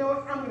and say, you know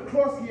what, I'm gonna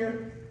cross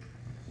here.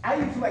 I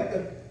usually like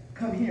to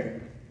come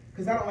here,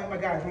 because I don't like my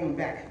guys rolling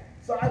back.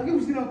 So I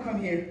usually don't come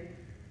here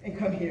and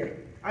come here.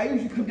 I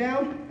usually come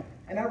down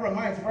and I run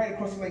mine right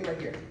across the leg right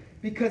here,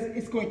 because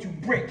it's going to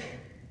break.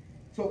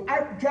 So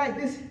I drag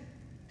this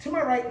to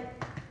my right,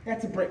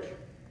 that's a break.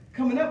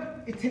 Coming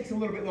up, it takes a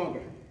little bit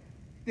longer.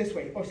 This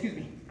way, oh excuse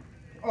me.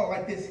 Oh,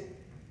 like this.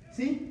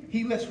 See,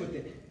 he lifts with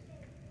it.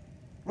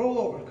 Roll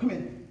over, come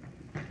in.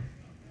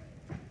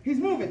 He's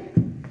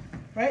moving,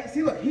 right?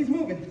 See, look, he's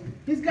moving.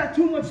 He's got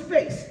too much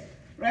space,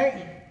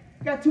 right?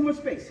 Got too much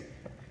space.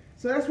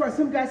 So that's why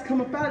some guys come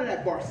up out of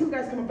that bar. Some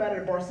guys come up out of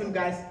the bar, some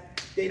guys,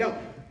 they don't.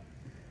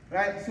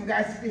 Right? Some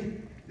guys,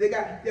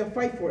 they'll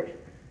fight for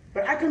it.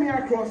 But I come here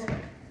across,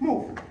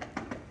 move.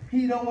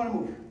 He don't want to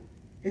move.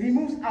 If he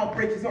moves, I'll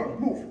break his arm.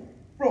 Move,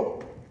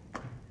 roll.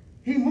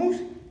 He moves.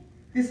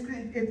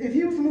 If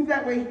he was to move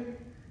that way,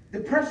 the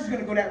pressure's going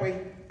to go that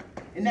way,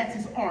 and that's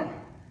his arm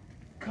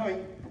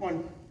coming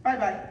on.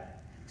 Bye-bye.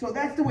 So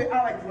that's the way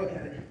I like to look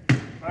at it.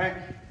 All right?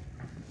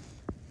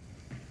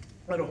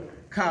 Little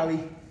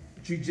Kali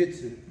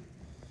Jiu-Jitsu.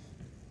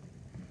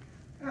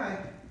 All right.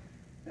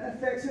 That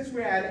effect, since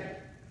we're at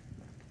it.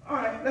 All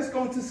right, let's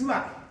go into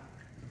Salat.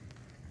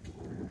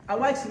 I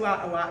like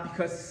Salat a lot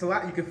because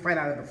Salat you can fight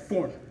out of the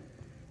form.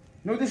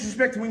 No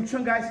disrespect to Wing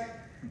Chun guys.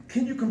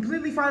 Can you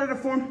completely fight out of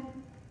the form?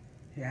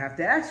 You have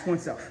to ask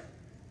oneself.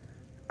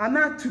 I'm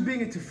not too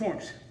big into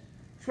forms.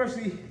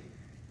 Especially,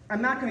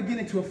 I'm not going to get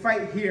into a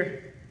fight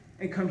here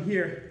and come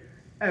here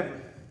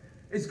ever.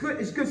 It's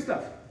good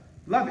stuff.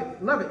 Love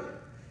it, love it.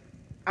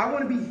 I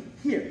want to be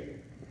here.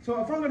 So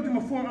if I'm going to do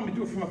my form, I'm going to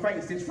do it from a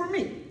fighting stance. For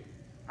me,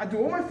 I do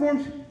all my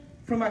forms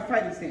from my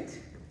fighting stance.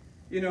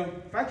 You know,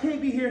 if I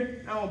can't be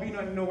here, I won't be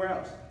nowhere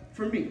else.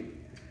 For me,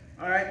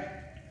 all right?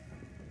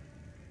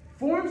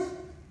 Forms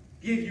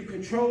give you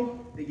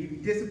control, they give you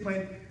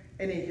discipline,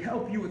 and they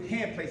help you with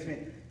hand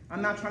placement.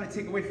 I'm not trying to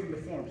take away from the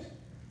forms.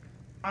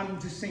 I'm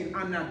just saying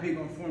I'm not big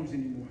on forms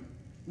anymore.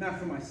 Not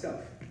for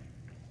myself.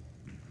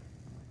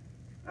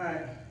 All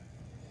right.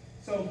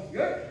 So,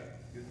 good?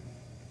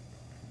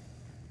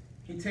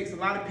 He takes a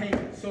lot of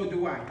pain, so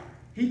do I.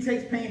 He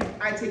takes pain,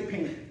 I take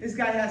pain. This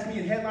guy has me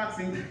in headlocks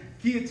and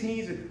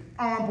guillotines and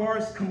arm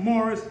bars,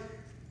 kimuras,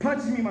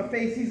 punches me in my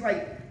face. He's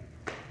like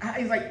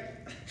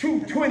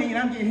 220 and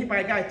I'm getting hit by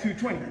a guy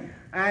 220.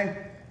 All right?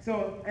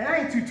 So, and I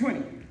ain't 220.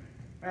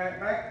 All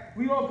right?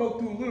 We all go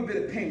through a little bit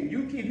of pain. If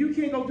you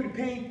can't go through the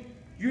pain,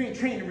 you ain't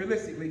training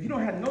realistically. If you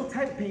don't have no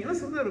type of pain,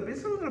 listen a little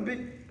bit,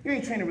 you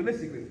ain't training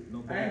realistically. No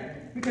pain.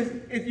 Right? Because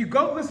if you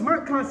go, listen, my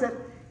concept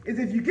is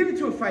if you get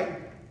into a fight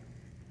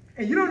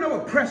and you don't know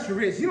what pressure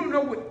is, you don't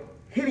know what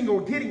hitting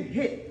or getting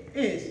hit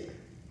is,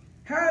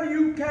 how do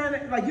you kind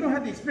of, like you don't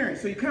have the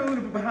experience, so you're kind of a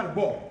little bit behind the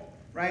ball,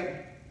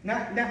 right?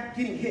 Not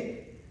getting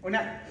hit or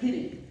not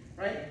hitting,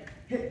 right?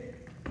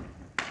 Hit,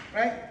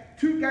 right?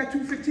 Guy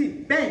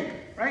 215, bang,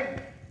 right?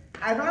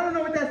 If I don't know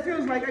what that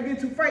feels like, I get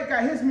into a fight,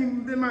 guy hits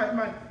me, then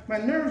my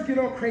nerves get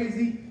all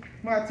crazy,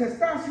 my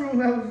testosterone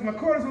levels, my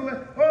cortisol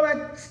levels, all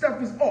that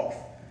stuff is off,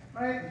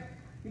 right?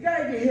 You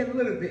gotta get hit a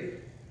little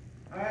bit,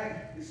 all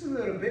right? Just a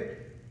little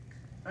bit,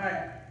 all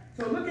right?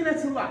 So looking at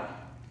Salat,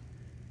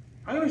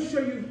 I'm gonna show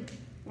you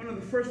one of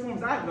the first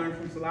forms I've learned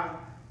from Salat,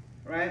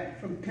 right?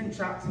 From pin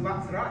chop,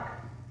 Salat Sarak.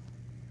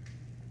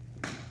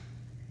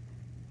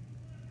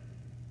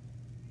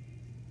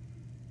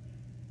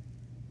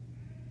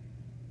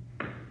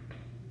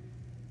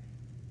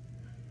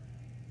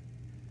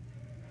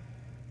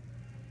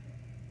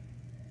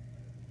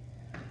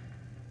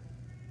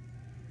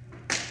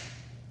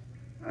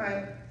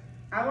 Alright,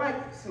 I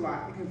like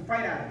Salat. You can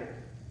fight out of it.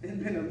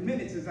 It's been a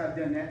minute since I've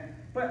done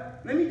that.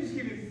 But let me just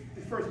give you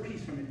the first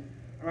piece from it.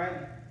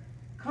 Alright?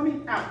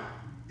 Coming out,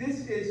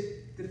 this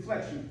is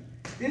deflection.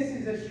 This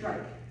is a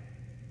strike.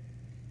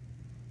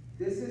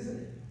 This is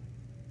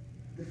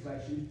a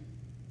deflection.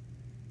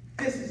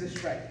 This is a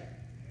strike.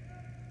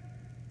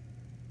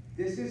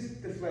 This is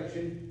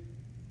deflection.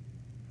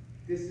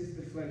 This is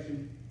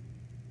deflection.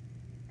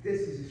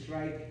 This is a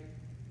strike.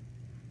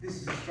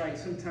 This is a strike.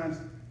 Sometimes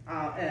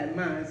I'll add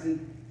mines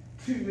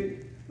into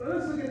it. But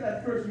let's look at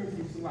that first move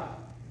from Salat.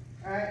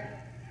 All right?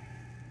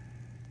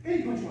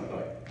 Any punch you want, go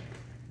ahead.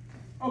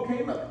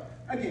 Okay, look,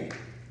 again.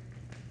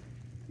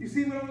 You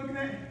see what I'm looking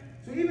at?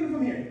 So even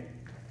from here,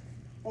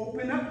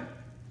 open up,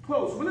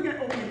 close. We're looking at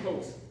open and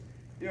close.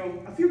 You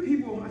know, a few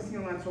people I see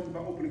online talk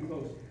about open and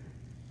close.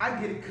 I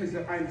get it because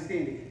I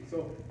understand it.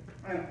 So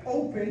I'm gonna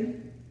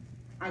open,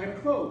 I'm gonna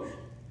close.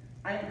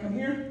 I'm gonna come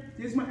here,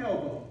 here's my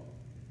elbow.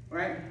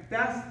 Right?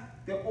 That's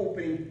the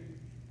opening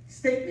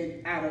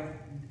statement out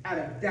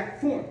of that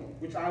form,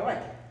 which I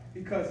like,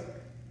 because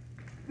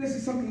this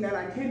is something that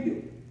I can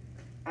do.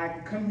 I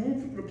can come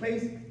move,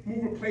 replace,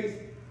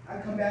 I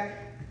come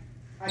back,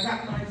 I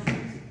got my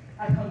sweeps,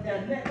 I come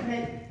down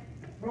neck,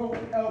 roll,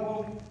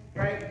 elbow,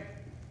 right?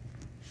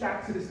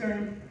 Shot to the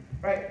sternum,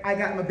 right? I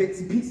got my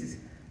bits and pieces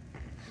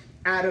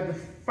out of the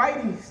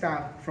fighting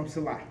style from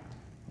Salat,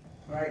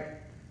 right?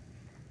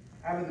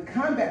 Out of the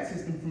combat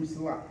system from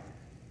Salat.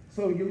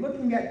 So you're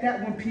looking at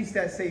that one piece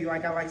that say,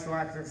 like I like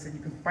Salat, because I said you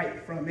can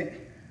fight from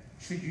it,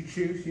 should you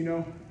choose, you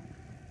know.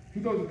 He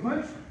goes a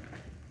punch,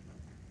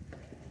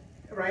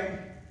 right?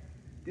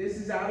 This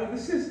is out of the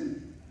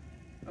system,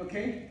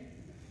 okay?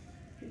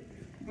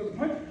 He goes a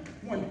punch,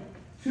 1,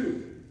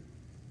 2,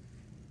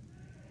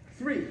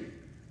 3,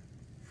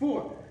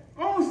 4.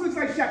 Almost looks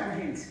like shackle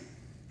hands,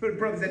 for the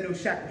brothers that know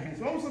shackle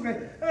hands. Almost looks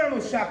like, I don't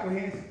know shackle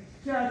hands.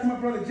 Shout out to my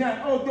brother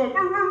John, oh dog,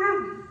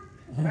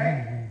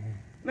 right?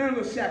 Learn a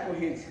little shackle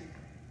hands.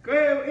 Go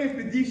ahead,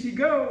 Infidisci,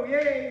 go,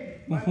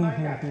 yay! My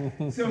guy.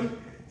 So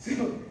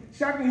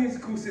shackle hands is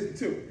a cool system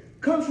too.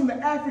 Comes from the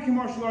African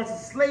martial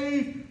arts.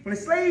 When the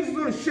slaves was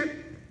on a ship,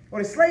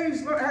 when the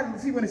slaves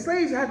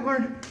had to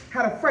learn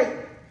how to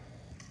fight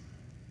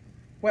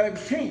while they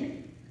was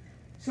chained.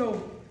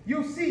 So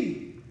you'll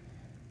see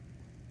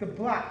the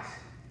blocks,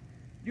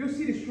 you'll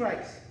see the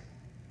strikes,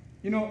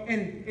 you know,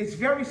 and it's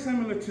very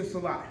similar to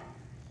Salat.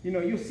 You know,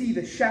 you'll see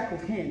the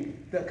shackled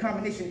hand, the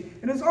combination.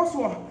 And there's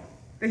also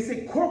they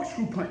say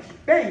corkscrew punch,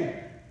 bang,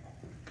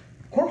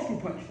 corkscrew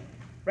punch,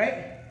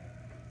 right?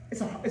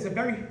 It's a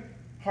very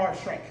hard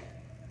strike.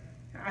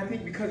 I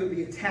think because of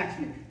the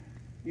attachment,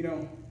 you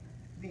know,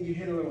 I think you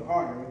hit a little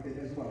harder with it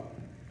as well.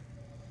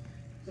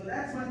 So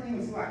that's my thing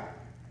with Salat.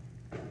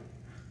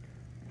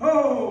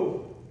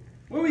 Oh,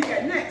 what we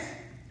got next?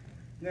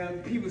 Now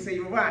people say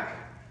you rock.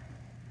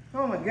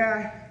 Oh my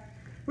God,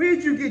 where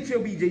did you get your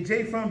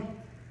BJJ from?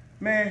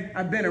 Man,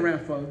 I've been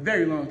around for a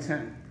very long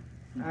time.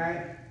 All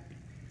right.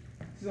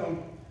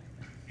 So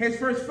his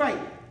first fight,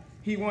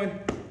 he won.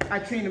 I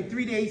trained him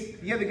 3 days.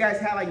 The other guys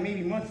had like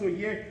maybe months or a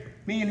year.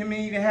 Me and him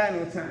ain't even had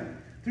no time.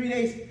 3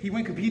 days, he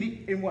went,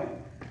 competed, and won.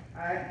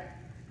 All right.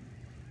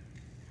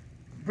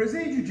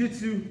 Brazilian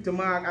Jiu-Jitsu,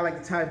 Damag, I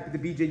like to tie the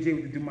BJJ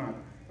with the Damag,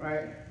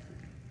 right?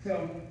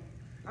 So,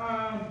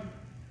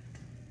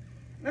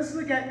 let's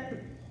look at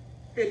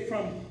it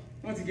from,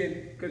 once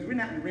again, because we're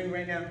not in the ring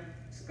right now,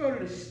 let's go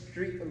to the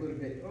street a little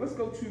bit. Or let's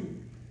go to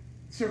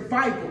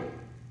survival.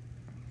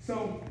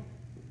 So,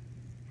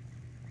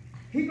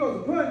 he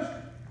goes to punch,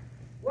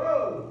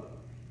 whoa,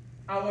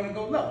 I want to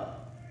go low,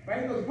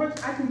 right? He goes to punch,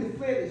 I can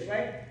deflare this,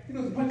 right? He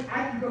goes to punch,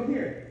 I can go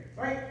here,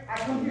 right? I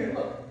come here,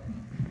 look.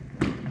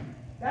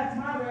 That's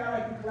my way I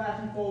like to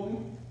collapse and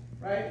fold,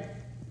 right?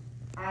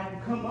 I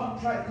can come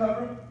up, try to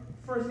cover.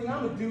 First thing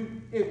I'm gonna do,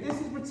 if this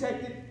is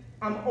protected,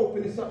 I'm gonna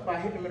open this up by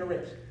hitting him in the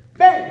ribs.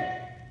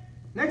 Bang!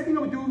 Next thing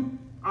I'm gonna do,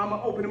 I'm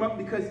gonna open him up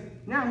because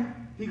now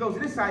he goes to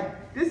this side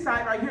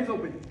right here is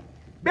open.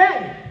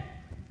 Bang!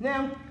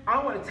 Now,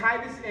 I wanna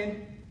tie this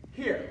in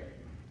here.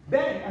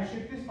 Bang, I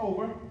shift this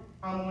over,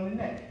 I'm on the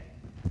neck,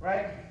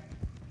 right?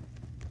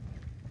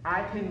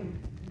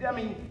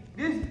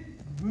 There's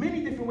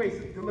many different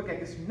ways to look at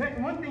this.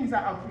 One thing is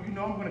I'm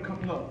gonna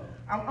come low.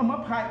 I'm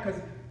up high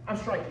because I'm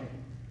striking.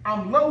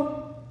 I'm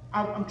low,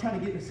 I'm trying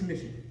to get a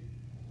submission,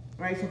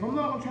 right? So if I'm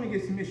low, I'm trying to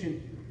get a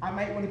submission. I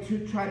might want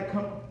to try to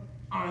come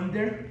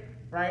under,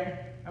 right?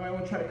 I might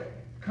want to try to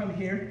come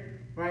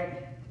here,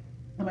 right?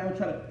 I might want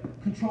to try to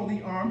control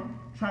the arm,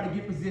 try to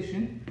get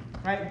position,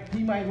 right?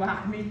 He might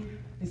lock me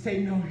and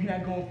say, no, you're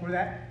not going for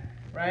that,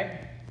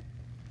 right?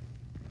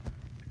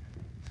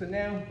 So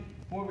now,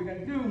 what we're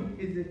gonna do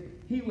is that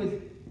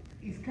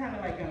he's kind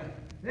of like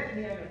let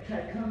me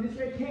try to come this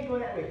way, can't go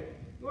that way.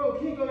 Whoa,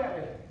 can't go that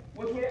way.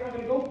 Which way I'm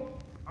gonna go?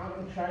 I'm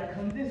gonna try to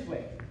come this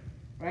way,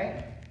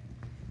 right?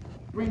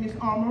 Bring this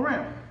arm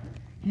around.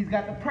 He's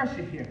got the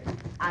pressure here.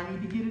 I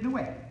need to get it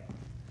away,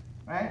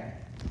 right?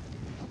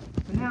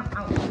 So now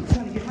I'm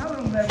trying to get my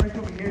little leverage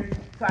over here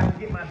so I can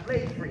get my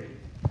blade free,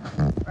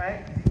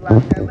 right? He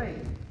locked that leg.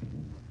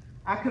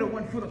 I could have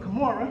went for the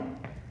Kimura.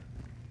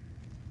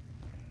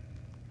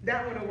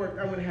 That would have worked.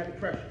 I would have had the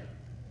pressure.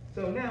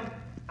 So now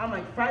I'm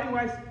like fighting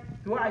wise.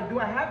 Do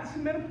I have to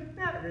submit him?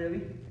 Not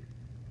really.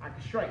 I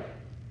can strike.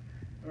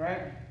 All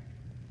right.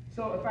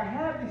 So if I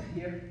have this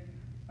here,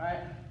 all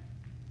right,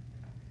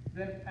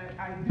 then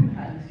I do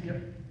have this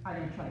here. I'm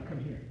gonna try to come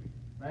here,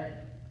 right?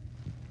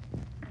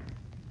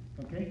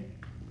 Okay.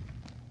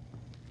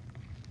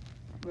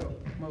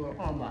 My little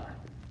arm lock.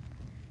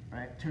 All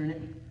right. Turn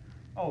it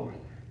over.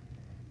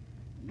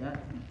 Got it,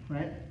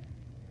 right?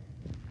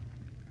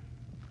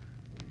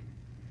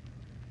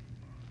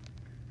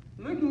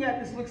 Looking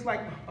at this looks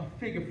like a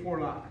figure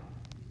four lock,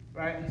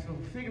 right? So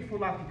figure four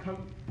lock, you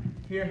come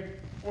here,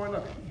 or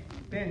look,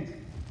 it bends.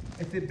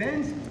 If it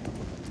bends,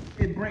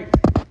 it breaks,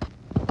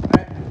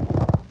 right?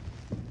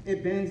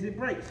 It bends, it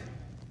breaks.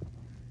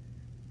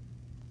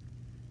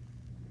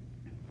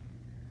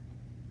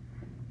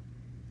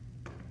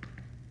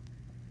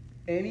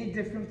 Any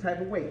different type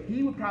of weight.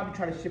 He would probably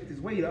try to shift his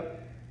weight up.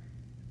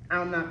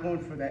 I'm not going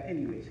for that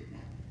anyways.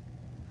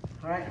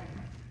 All right?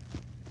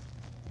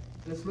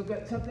 Let's look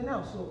at something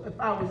else. So if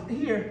I was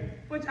here,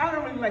 which I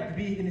don't really like to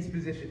be in this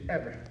position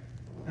ever,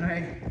 all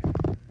right?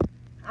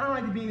 I don't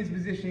like to be in this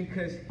position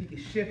because he can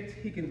shift.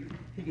 He can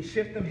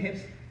shift them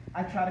hips.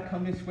 I try to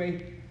come this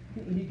way.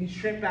 He can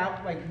shrimp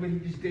out like what he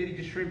just did. He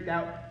just shrimped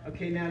out.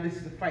 Okay, now this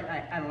is a fight.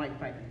 I don't like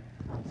fighting.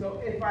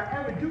 So if I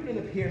ever do end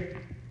up here,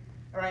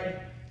 all right,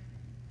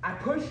 I'll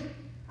push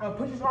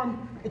his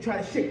arm and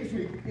try to shake this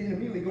way and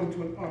immediately go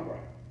into an arm bar.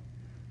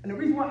 And the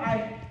reason why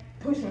I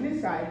push on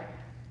this side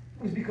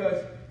is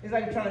because it's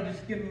like I'm trying to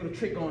just get a little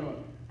trick going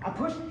on. I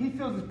push, he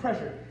feels his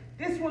pressure.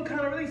 This one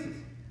kind of releases.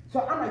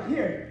 So I'm like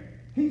here,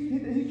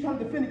 he's trying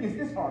to defend against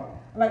this arm.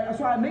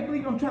 So I make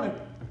believe I'm trying to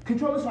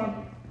control this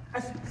arm. I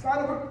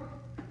slide over,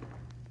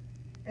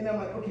 and I'm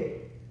like,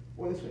 okay,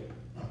 well this way.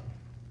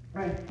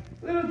 Right,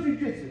 little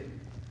jiu-jitsu,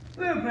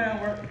 little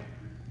groundwork.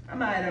 I'm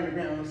not on the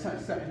ground on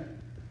something.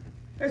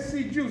 Let's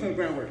see Jews on the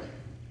groundwork.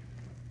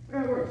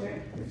 That works,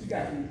 man. What you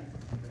got for me?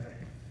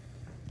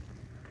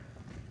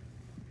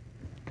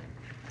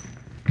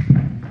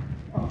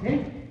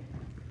 Okay.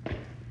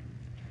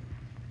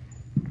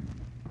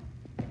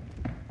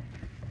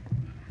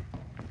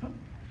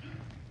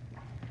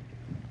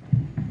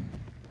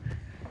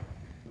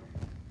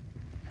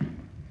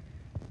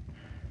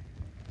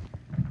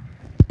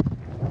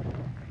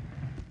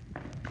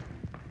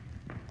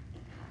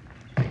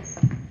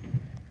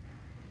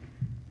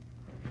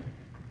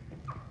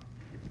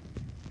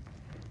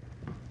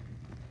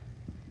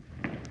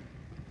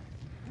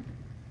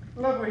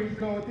 where he's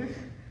going with this.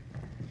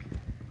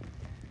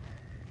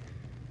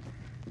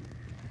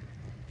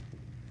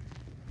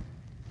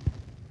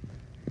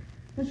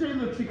 Let's show you a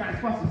little trick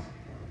on buses.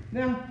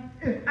 Now,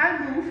 if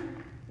I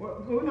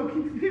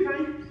move, keep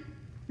running.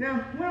 Now,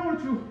 what I want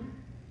to do,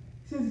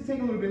 since it's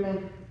taking a little bit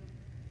longer,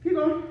 keep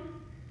going.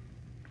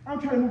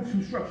 I'm trying to move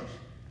some structures.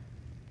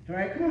 All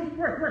right, come on,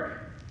 work.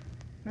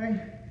 All right,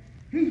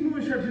 he's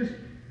moving structures.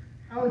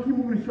 I want to keep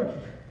moving the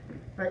structures.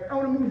 All right, I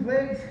want to move his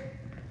legs.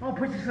 I want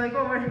to push this leg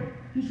over.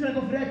 He's trying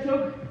to go for that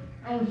choke.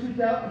 I want to shoot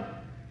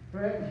out.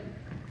 All right,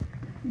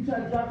 he's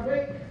trying to drop the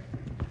weight.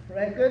 All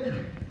right,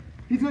 good.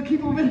 He's going to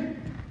keep moving.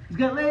 He's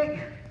got a leg.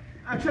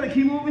 I'm trying to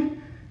keep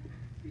moving.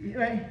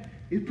 Right,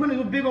 he's putting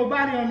a big old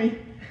body on me.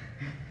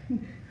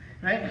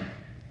 Right?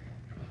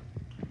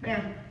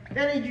 Now,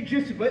 that ain't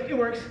jiu-jitsu, but it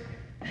works.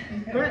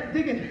 Right,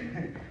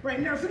 digging. Right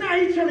now, so now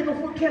he's trying to go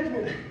for a catch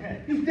move.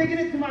 He's digging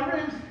into my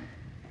ribs.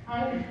 All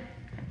right,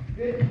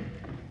 good.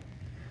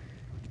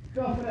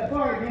 Go for that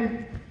bar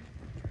again.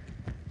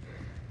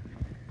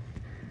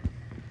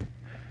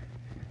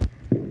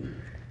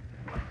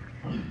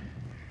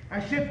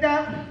 I shift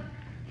out.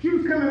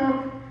 Shoes coming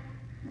off.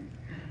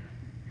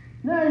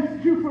 Now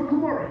he's shoot for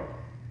Kimura.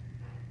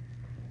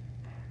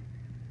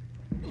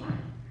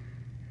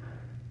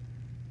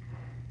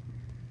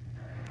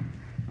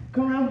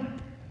 Come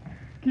around.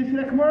 Can you see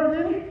that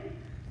Kimura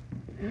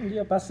there?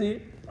 Yep, I see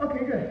it.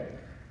 Okay, good.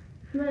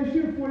 Now he's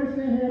shooting for this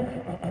thing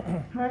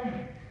here.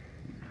 Right.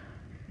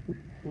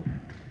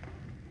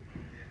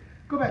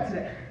 Go back to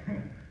that.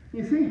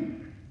 You see?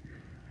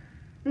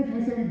 When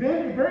we say we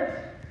bend, it breaks.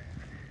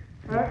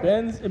 Right? It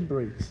bends, it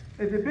breaks.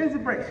 If it bends,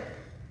 it breaks.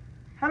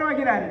 How do I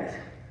get out of this?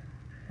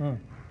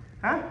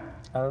 Huh?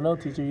 I don't know,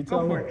 teacher. You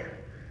tell me. Go for it.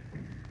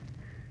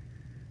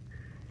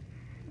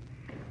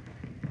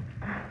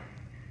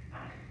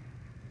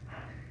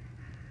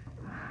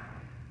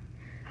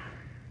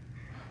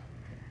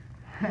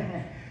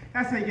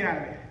 That's how you get out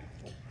of it.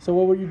 So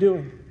what were you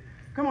doing?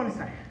 Come on this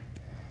side.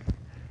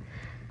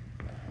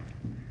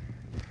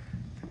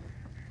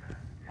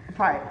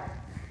 Apply it.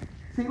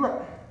 See,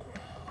 look.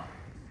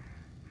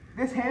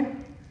 This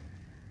hand,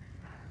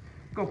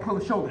 go pull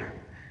the shoulder.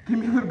 Give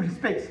me a little bit of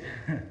space.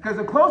 Because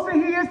the closer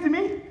he is to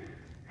me,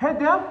 head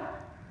down,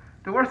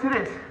 the worse it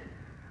is.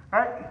 All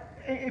right?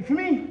 And for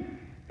me,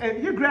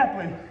 if you're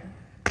grappling,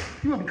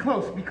 you want to be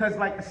close because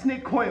like a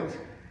snake coils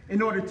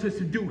in order to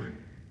subdue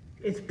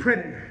its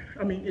predator.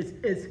 I mean,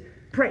 it's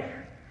prey.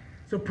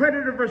 So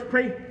predator versus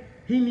prey,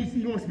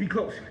 he wants to be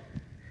close.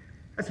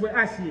 That's the way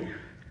I see it.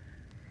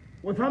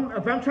 Well,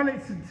 if I'm trying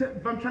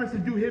to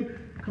subdue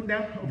him, come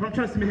down. If I'm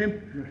trying to submit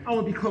him, I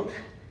want to be close.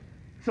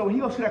 So when he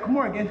goes for that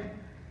Kimura again,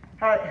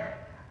 all right,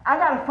 I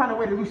gotta find a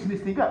way to loosen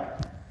this thing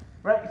up,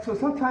 right? So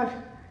sometimes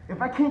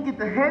if I can't get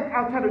the head,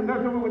 I'll try to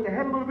nudge over with the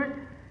head a little bit,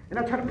 and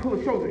I'll try to pull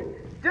the shoulder,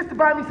 just to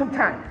buy me some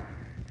time,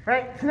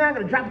 right? So now I'm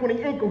gonna drop one of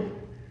the ankle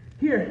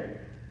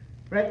here,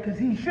 right? Because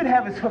he should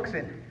have his hooks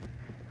in,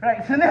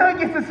 right? So now he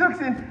gets his hooks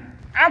in,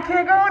 I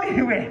can't go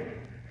anywhere,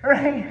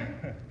 right?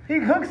 He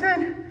hooks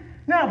in,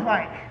 now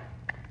apply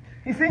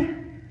it. You see?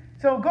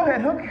 So go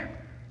ahead, hook.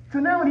 So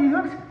now when he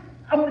hooks,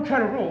 I'm gonna try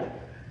to roll,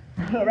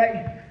 all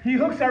right? He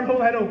hooks, I roll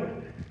that over,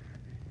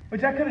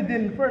 which I could have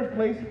did in the first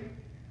place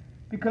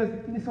because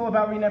it's all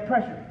about reading that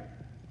pressure.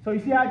 So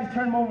you see how I just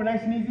turned him over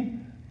nice and easy?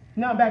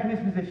 Now I'm back in this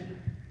position,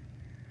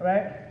 all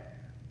right?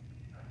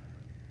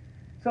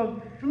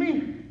 So for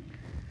me,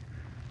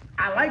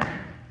 I like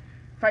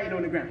fighting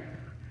on the ground.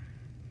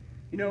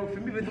 You know,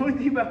 for me, but the only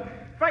thing about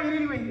fighting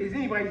anyway is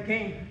anybody's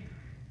game,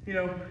 you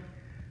know,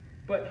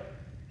 but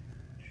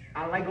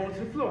I like going to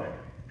the floor.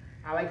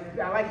 I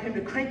like him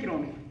to crank it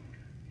on me.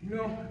 You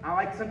know,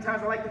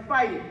 sometimes I like to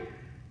fight it.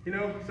 You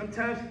know,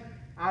 sometimes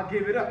I'll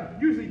give it up.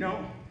 Usually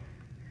don't.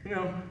 You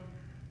know,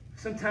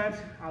 sometimes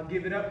I'll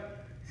give it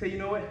up. Say, you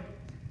know what?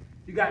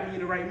 You got me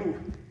in the right move.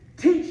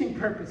 Teaching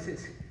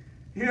purposes.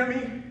 You know what I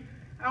mean?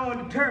 I don't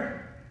want to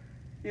deter.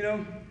 You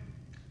know?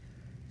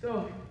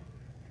 So,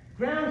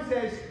 ground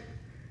says,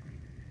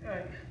 all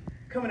right,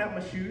 coming out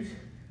my shoes.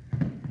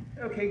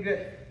 Okay,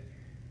 good.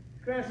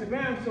 Ground says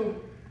ground, so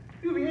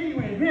you'll be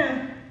anywhere in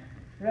ground,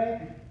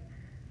 right?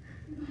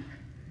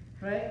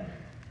 Right?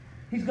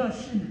 He's gonna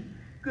shoot.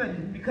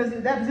 Good, because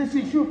in that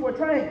position he's shooting for a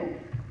triangle.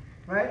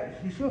 Right?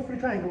 He's shooting for the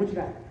triangle. What you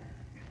got?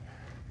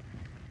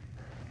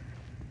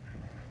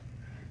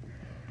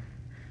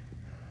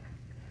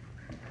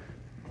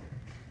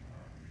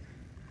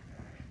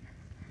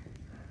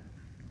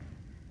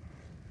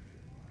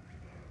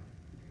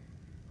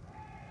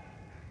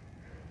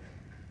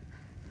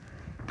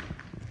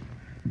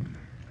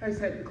 Like I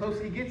said, the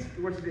closer he gets,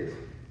 the worse it is.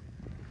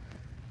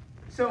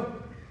 So,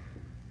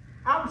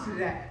 opposite of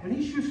that, when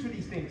he shoots for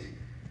these things,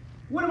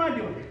 what am I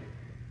doing?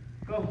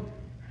 Go.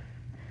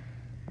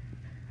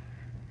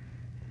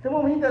 The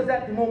moment he does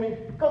that, the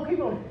moment, go, keep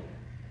going.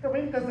 The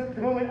moment he does it,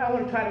 the moment I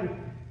want to try to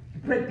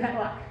break that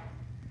lock.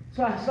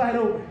 So I slide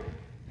over.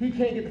 He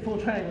can't get the full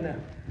triangle now.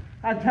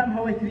 I drop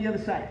my way to the other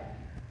side.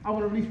 I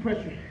want to release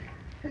pressure.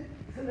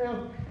 So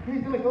now,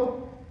 he's going to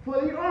go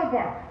for the arm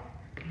bar.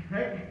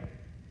 Right?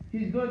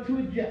 He's going to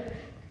adjust.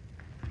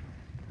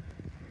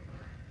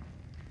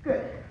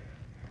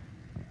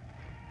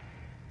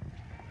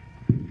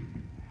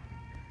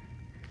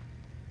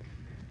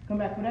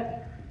 back for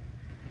that.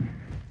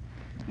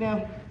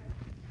 Now,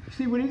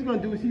 see what he's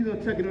gonna do is he's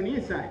gonna tuck it on the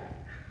inside.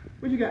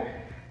 What you got?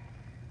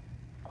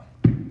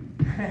 Let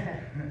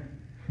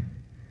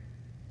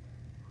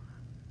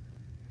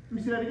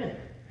me see that again.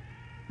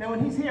 Now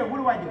when he's here, what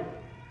do I do?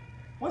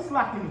 What's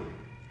locking me?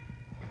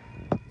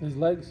 His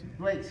legs.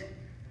 Legs.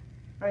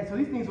 All right, so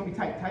these things gonna be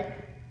tight.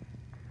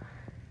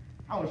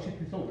 I wanna shift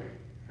this over.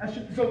 I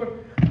shift this over,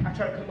 I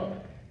try to come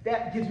up.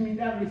 That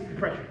releases the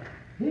pressure.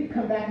 He can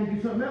come back and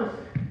do something else,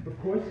 of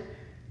course,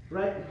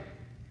 right?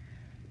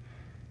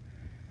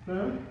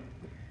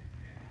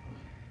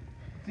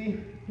 See,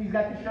 he's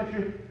got the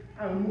structure,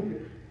 I'm gonna move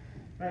it.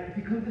 Right, if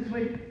he comes this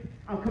way,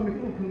 I'm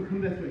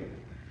coming this way.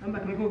 I'm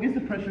not gonna go against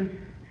the pressure,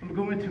 I'm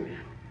gonna go into it.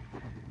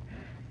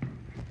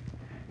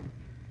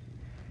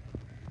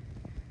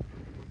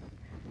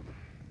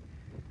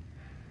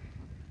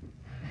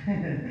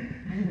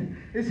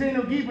 This ain't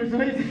no keeper, so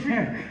he's the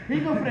treat. He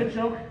go for that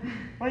choke.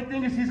 Only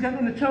thing is he's got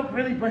on the choke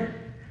really, but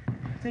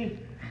see,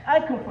 I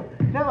come for it.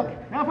 Now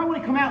look, now if I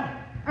want to come out,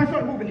 I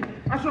start moving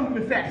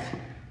fast.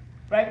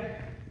 Right?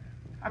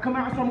 I come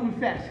out, I start moving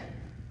fast.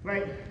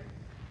 Right?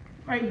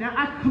 Right, now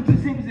I come to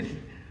the same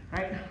position.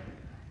 Right?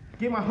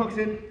 Get my hooks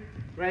in.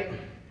 Right?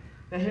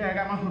 Now here I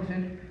got my hooks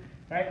in.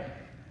 Right?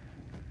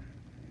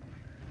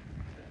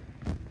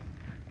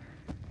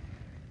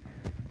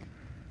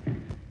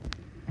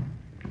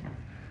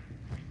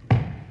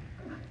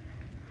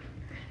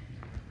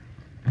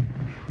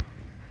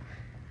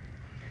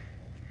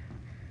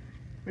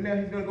 But now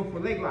he's gonna go for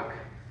a leg lock.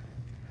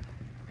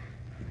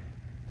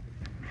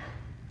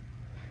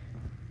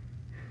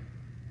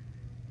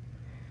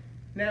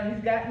 Now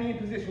he's got me in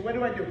position. What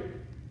do I do?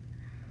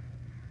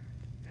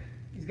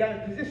 He's got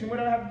me in position. What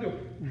do I have to do?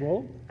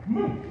 Roll.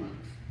 Move.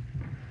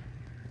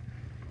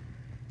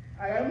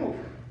 I gotta move.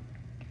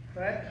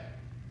 Right?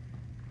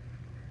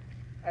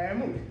 I gotta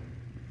move.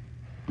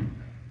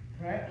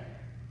 Right?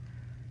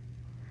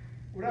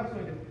 What else do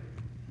I do?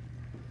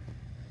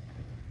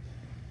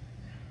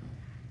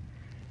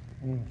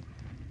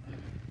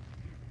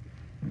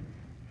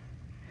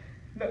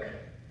 Look,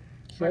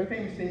 my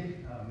famous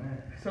thing. Oh,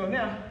 man. So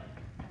now,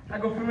 I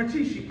go for my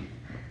cheat sheet.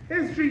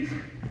 In the streets,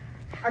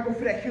 I go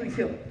for that Achilles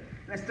heel.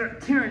 And I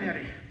start tearing at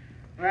it,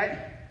 right?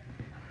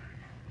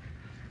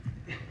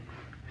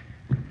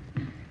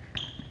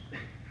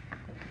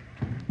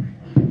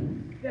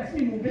 That's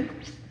me moving,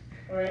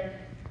 all right?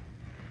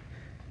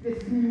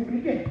 This is me moving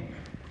again.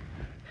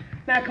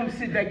 Now I come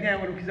sit back down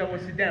with him because I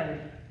want to sit down with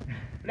him.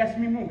 But that's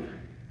me move.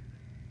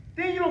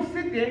 Then you don't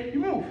sit there, you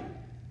move.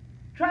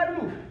 Try to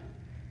move.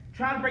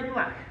 Try to break the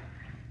lock.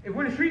 If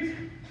we're in the streets,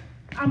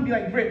 I'm gonna be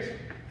like bricks.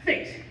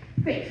 Fix.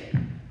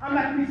 I'm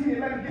not gonna be sitting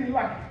there letting him get me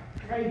locked.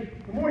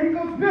 Right? The more he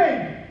goes,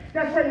 bang!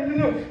 That's right in the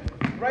nose.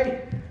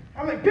 Right?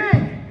 I'm like,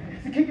 bang!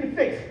 It's a kick in the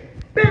face.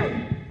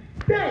 Bang!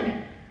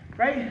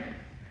 Right?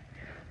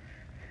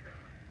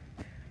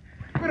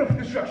 Good up for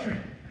the structure.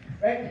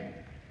 Right?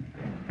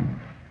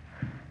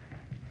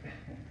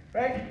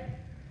 Right?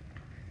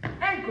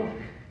 Ankle.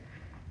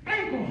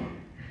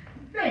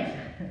 Thanks.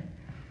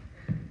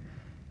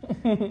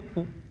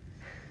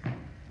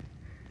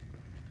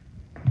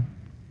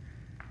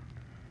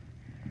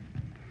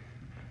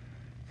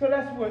 So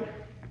that's what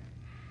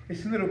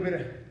this little bit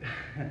of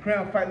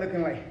ground fight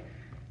looking like.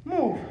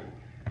 Move,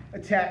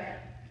 attack,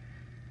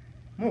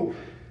 move.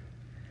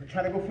 Or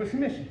try to go for a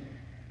submission,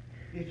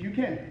 if you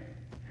can.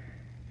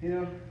 You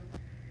know,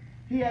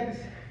 he had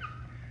this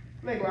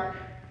leg lock.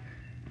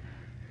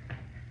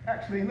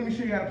 Actually, let me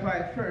show you how to apply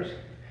it first.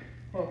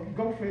 Well,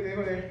 go for it,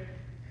 go there.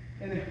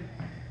 And then,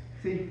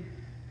 see,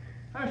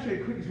 I'll show you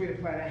the quickest way to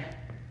apply that.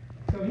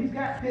 So he's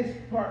got this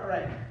part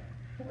right,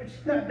 which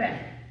is not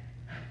bad.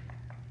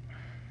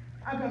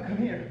 I'm gonna come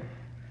here,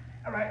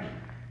 all right?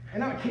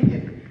 And I'm gonna kick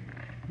it,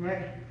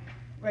 right?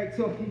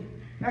 So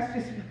that's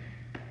just,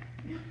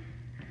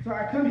 so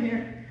I come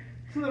here,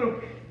 it's a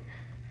little,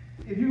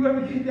 if you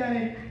ever get down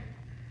there,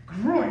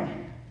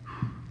 groin,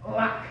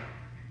 lock,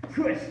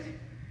 twist,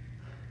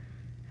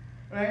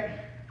 right?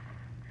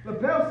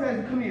 LaBelle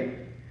says come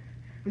here,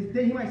 but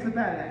then he might slip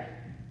out of that.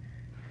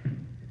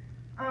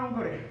 I don't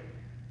go there.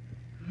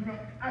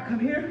 I come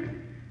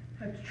here,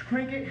 I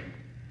crank it.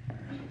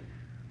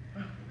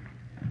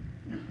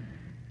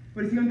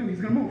 What is he gonna do? He's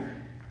gonna move.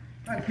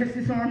 I catch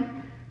this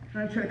arm,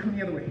 and I try to come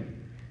the other way,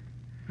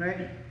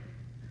 right?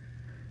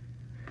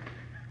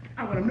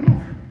 I want him to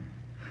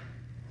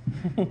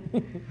move.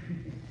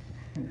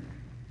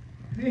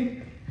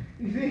 See?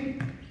 You see?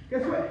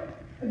 Guess what?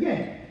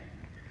 Again,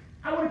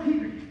 I want to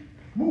keep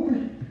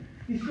moving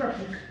these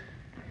structures,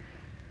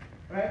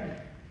 right?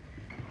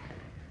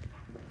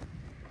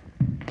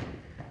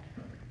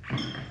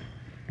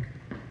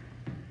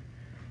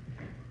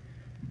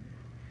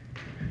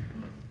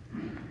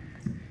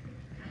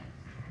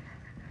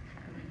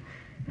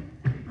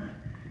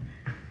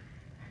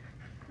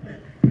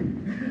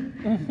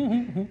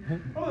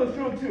 I'm a little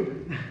strong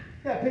too.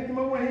 Yeah, pick him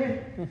up one hand.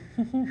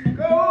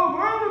 Go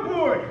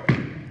overboard.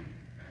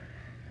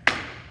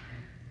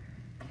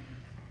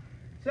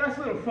 So that's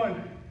a little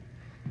fun.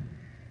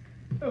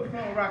 A little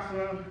fun rocks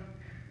around.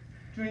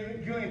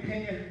 Julian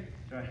Pena,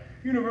 Right.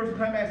 Universal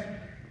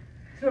Combat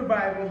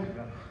Survival.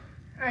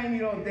 I ain't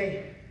eat all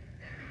day,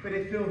 but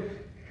it feels,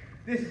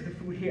 this is the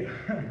food here.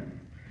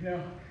 You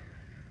know,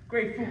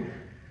 great food.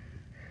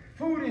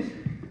 Food is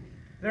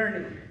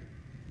learning,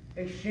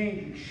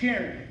 exchanging,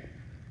 sharing.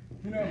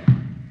 You know,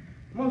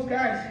 most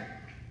guys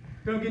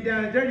don't get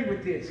down and dirty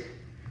with this.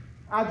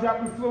 I'll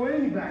drop the floor with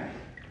anybody.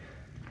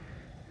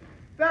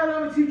 If I'm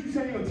gonna teach you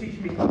something, you're gonna teach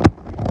me.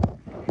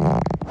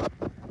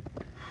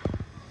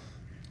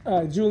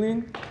 All right,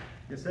 Julian,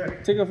 Yes, sir.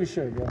 take off your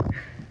shirt, bro.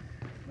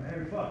 My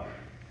heavy fuck.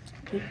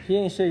 He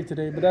ain't shaved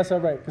today, but that's all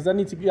right, because I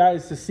need you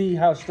guys to see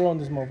how strong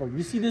this motherfucker.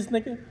 You see this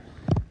nigga?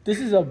 This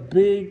is a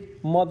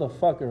big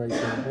motherfucker right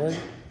there, boy.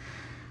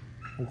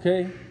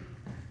 Okay?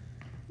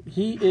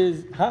 He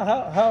is,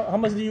 how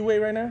much do you weigh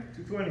right now?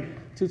 220.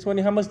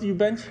 220. How much do you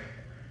bench?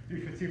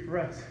 315 for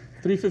reps.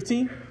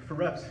 315? For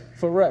reps.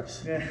 For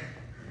reps. Yeah.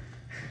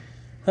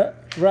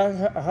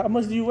 Rock, how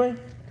much do you weigh?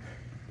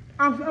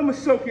 I'm a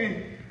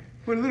soaking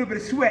with a little bit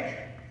of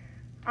sweat.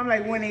 I'm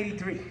like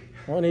 183.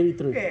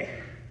 183. Yeah.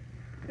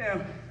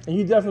 Yeah. And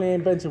you definitely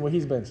ain't benching what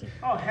he's benching.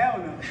 Oh, hell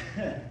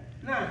no.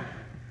 Nah.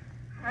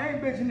 I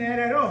ain't benching that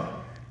at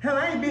all. Hell,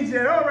 I ain't benching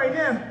at all right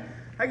now.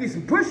 I get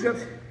some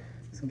push-ups,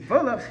 some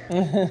pull-ups,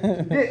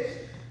 some dips.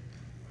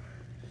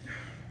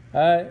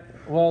 All right.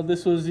 Well,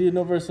 this was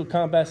Universal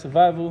Combat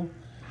Survival.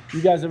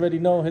 You guys already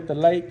know, hit the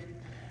like,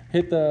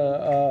 hit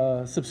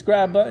the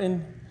subscribe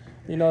button,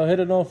 you know, hit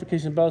the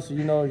notification bell so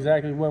you know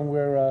exactly when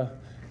we're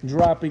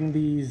dropping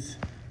these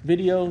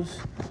videos.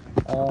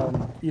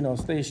 You know,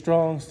 stay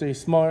strong, stay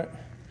smart,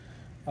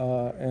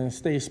 and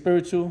stay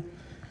spiritual.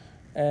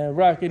 And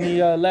Rock,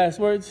 any last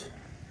words?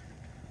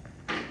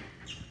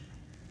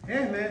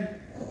 Yeah, man.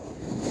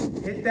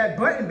 Hit that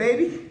button,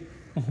 baby.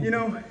 You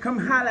know, come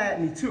holler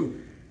at me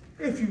too.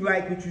 If you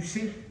like what you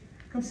see,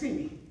 come see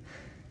me.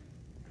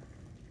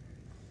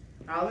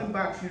 I'll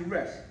inbox you the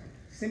rest.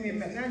 Send me a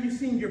message. Now you've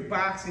seen your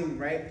boxing,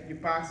 right? You're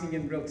boxing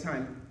in real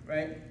time,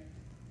 right?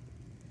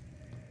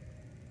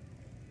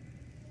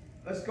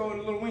 Let's go to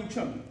a little Wing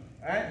Chun,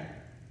 all right?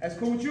 That's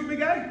cool with you, big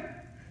guy?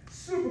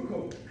 Super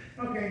cool.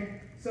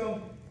 Okay,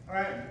 so, all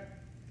right.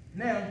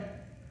 Now,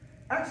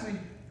 actually,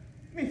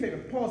 let me take a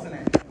pause on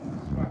that.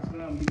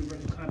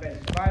 Universal Combat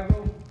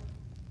Survival,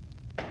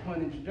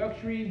 one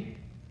introductory,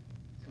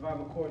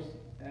 survival course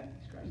at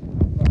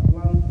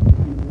Universal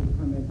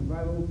Combat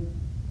Survival.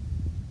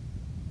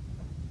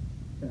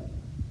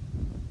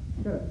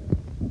 Shut up.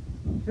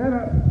 Shut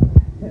up.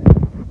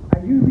 I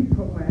usually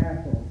talk my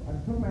ass off. I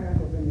talk my ass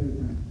off any other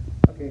time.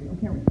 Okay, on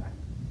camera side.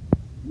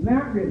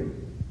 Not really.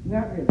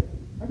 Not really.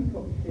 I be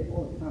talking shit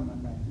all the time, my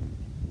man.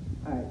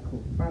 Alright,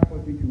 cool. 5,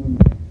 4, 3, 2, 1.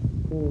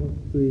 4,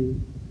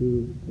 3,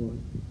 2,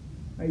 1.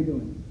 How you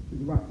doing? This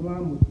is Rock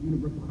Salam with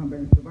Universal Combat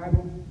and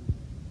Survival.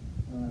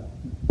 And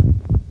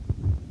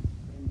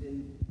then,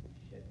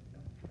 shit.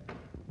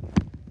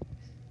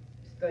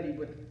 Study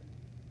with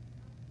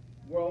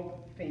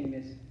world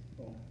famous.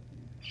 Oh,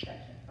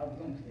 I was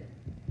almost there.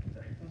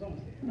 Sorry, I was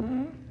almost there.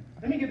 Mm-hmm.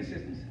 Let me get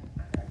assistance.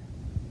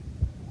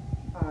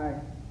 Alright.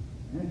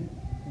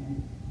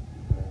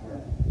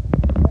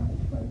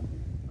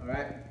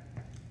 Alright.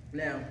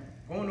 Now,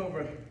 going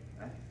over.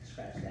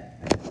 Scratch that.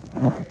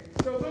 Okay.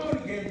 So going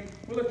again,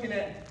 we're looking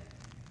at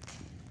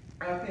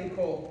our thing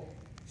called,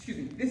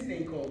 this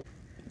thing called.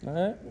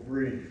 All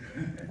Wolverine.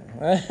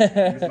 right.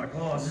 Here's my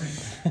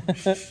claws.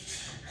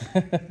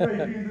 You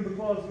can do the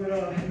claws with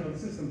the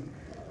system.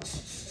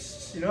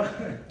 You know?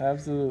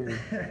 Absolutely.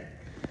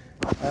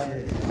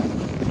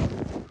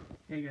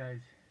 Hey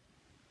guys,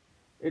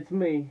 it's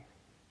me,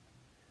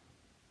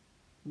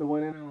 the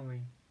one and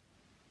only.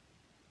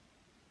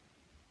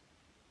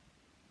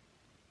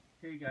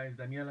 Hey guys,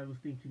 Daniel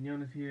Agustin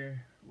Quiñones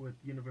here with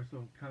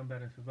Universal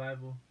Combat and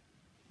Survival,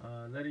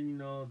 letting you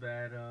know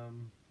that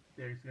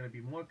there's going to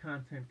be more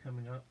content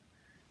coming up.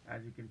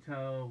 As you can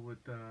tell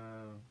with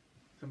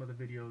some of the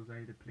videos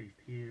I either placed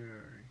here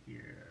or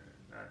here.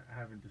 I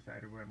haven't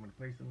decided where I'm going to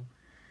place them.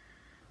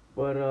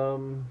 But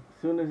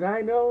as soon as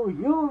I know,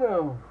 you'll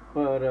know.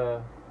 But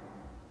I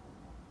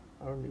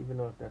don't even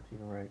know if that's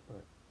even right.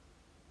 But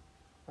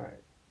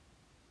alright.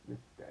 This,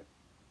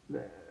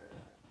 that.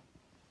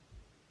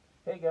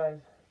 Hey guys.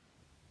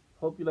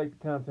 Hope you liked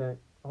the content.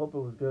 I hope it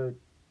was good.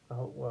 I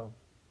hope, well,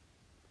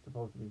 it's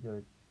supposed to be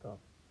good. The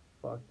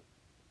fuck.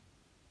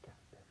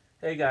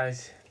 Hey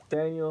guys.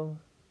 Daniel.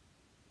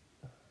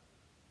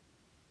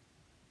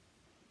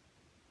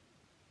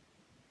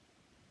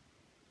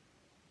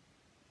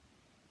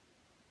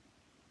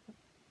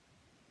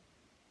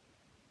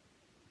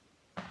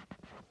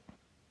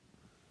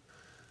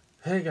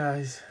 Hey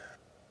guys,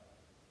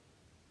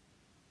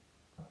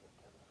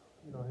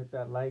 you know, hit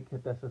that like,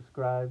 hit that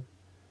subscribe,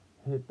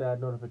 hit that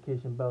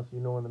notification bell so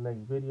you know when the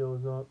next video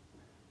is up,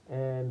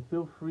 and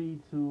feel free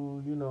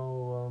to, you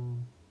know,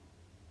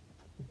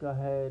 go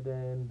ahead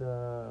and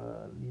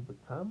leave a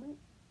comment.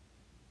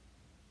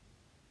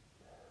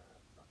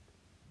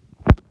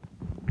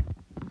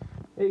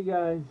 Hey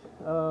guys,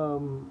 I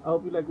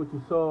hope you like what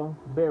you saw.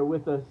 Bear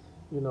with us,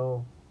 you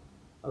know,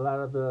 a lot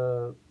of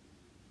the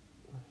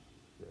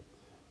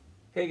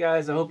Hey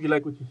guys, I hope you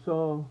like what you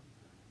saw.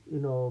 You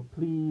know,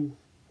 please.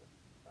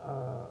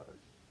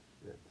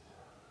 Shit.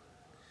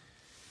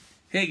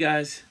 Hey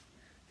guys,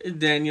 it's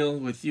Daniel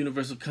with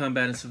Universal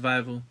Combat and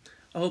Survival.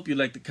 I hope you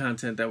like the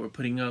content that we're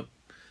putting up.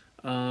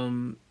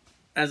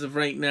 As of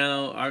right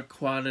now, our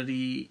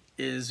quality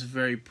is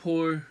very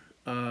poor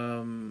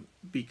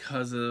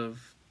because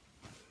of...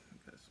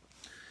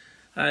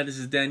 Hi, this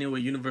is Daniel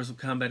with Universal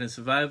Combat and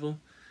Survival.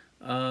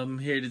 I'm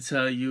here to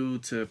tell you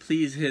to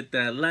please hit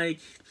that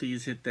like,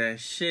 please hit that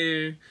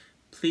share,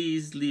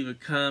 please leave a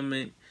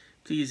comment,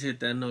 please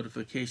hit that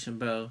notification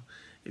bell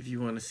if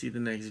you want to see the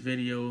next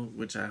video,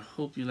 which I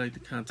hope you like the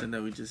content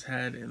that we just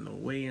had, and the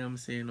way I'm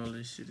saying all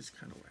this shit is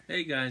kind of weird.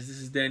 Hey guys, this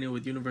is Daniel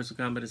with Universal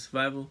Combat and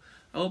Survival.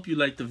 I hope you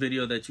liked the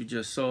video that you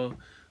just saw,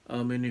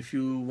 and if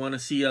you want to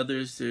see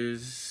others,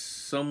 there's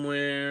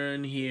somewhere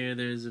in here,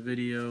 there's a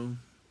video.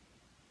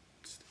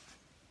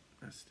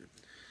 That's it.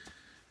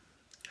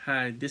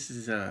 Hi, this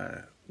is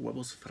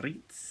Huevos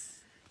Frites.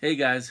 Hey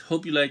guys,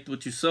 hope you liked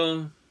what you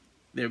saw.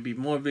 There'll be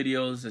more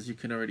videos, as you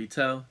can already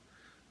tell.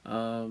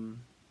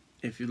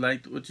 If you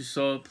liked what you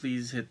saw,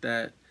 please hit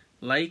that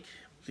like,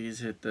 please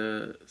hit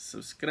the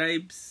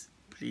subscribes,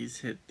 please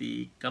hit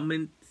the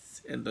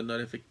comments and the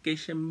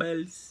notification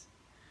bells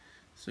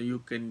so you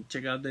can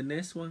check out the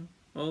next one.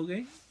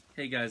 Okay?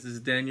 Hey guys, this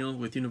is Daniel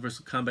with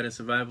Universal Combat and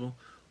Survival.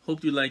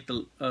 Hope you liked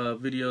the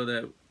video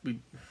that we...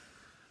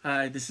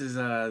 Hi, this is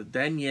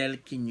Daniel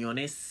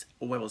Quiñones,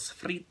 Huevos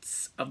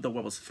Frites of the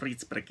Huevos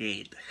Frites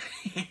Brigade.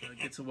 I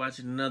get to watch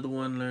another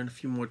one, learn a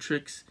few more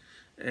tricks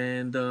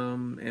and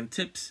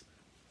tips.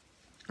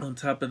 On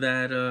top of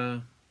that,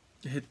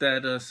 hit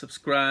that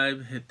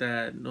subscribe, hit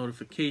that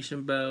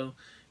notification bell,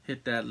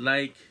 hit that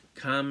like,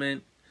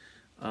 comment,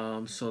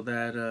 so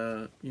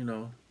that you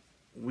know,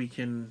 we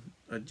can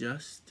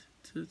adjust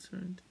to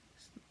certain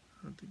things.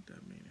 I don't think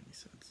that made any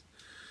sense.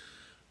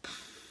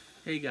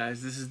 Hey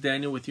guys, this is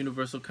Daniel with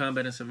Universal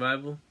Combat and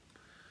Survival.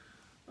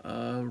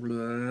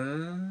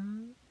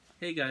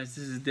 Hey guys,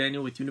 this is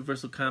Daniel with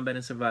Universal Combat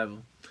and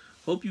Survival.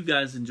 Hope you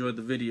guys enjoyed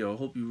the video.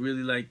 Hope you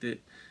really liked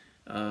it,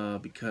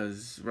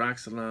 because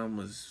Roxalam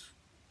was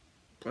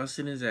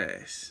busting his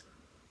ass,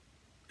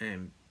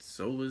 and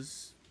so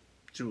was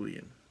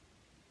Julian,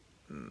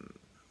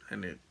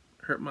 and it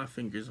hurt my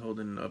fingers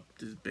holding up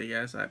this big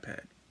ass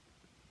iPad.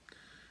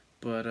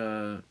 But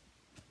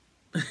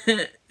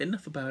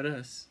enough about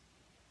us.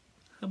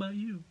 How about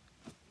you?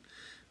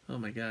 Oh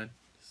my god,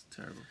 it's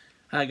terrible.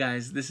 Hi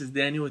guys, this is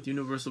Daniel with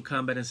Universal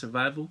Combat and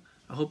Survival.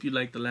 I hope you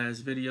liked the last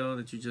video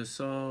that you just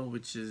saw,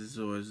 which is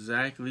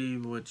exactly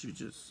what you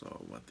just saw.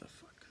 What the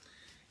fuck?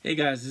 Hey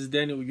guys, this is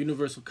Daniel with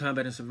Universal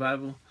Combat and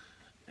Survival.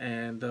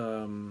 And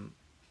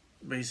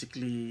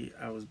basically,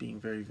 I was being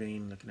very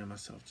vain looking at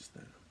myself just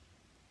now.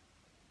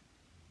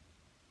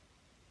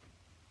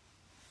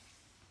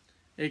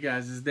 Hey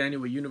guys, this is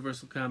Daniel with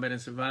Universal Combat and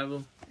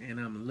Survival, and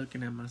I'm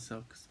looking at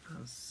myself because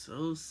I'm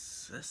so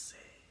sassy.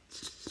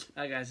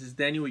 Hi guys, this is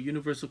Daniel with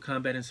Universal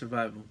Combat and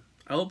Survival.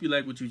 I hope you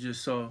like what you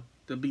just saw.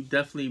 There'll be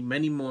definitely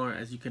many more,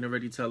 as you can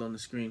already tell on the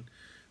screen.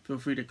 Feel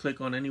free to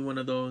click on any one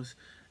of those,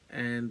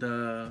 and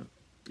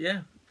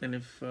yeah, and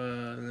if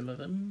hey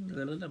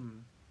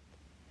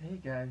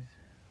guys,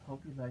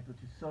 hope you liked what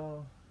you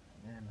saw,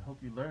 and hope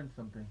you learned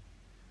something.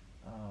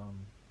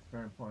 It's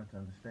very important to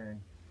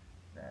understand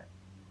that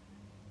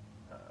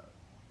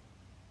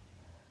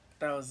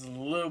that was a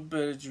little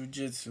bit of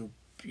jiu-jitsu.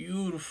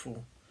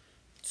 Beautiful.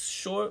 It's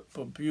short,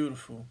 but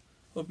beautiful.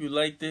 Hope you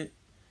liked it.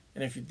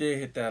 And if you did,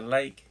 hit that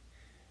like.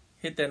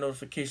 Hit that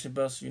notification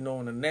bell so you know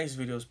when the next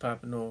video is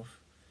popping off.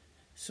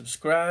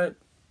 Subscribe.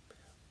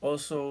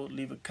 Also,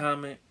 leave a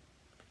comment.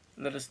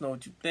 Let us know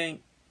what you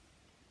think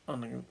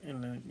in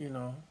the you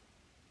know,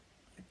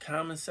 the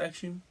comment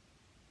section.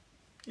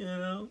 You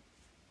know?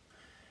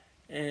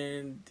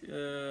 And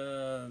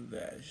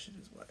that shit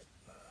is white.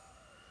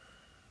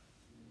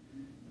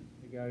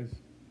 Hey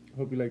guys,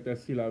 hope you liked that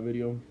sea live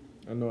video.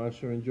 I know I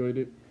sure enjoyed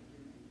it.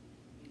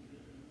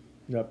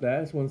 You have to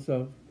ask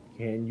oneself,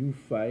 can you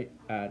fight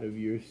out of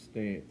your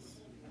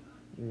stance?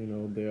 You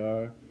know, there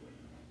are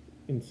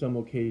in some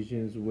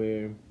occasions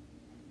where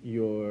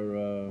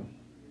your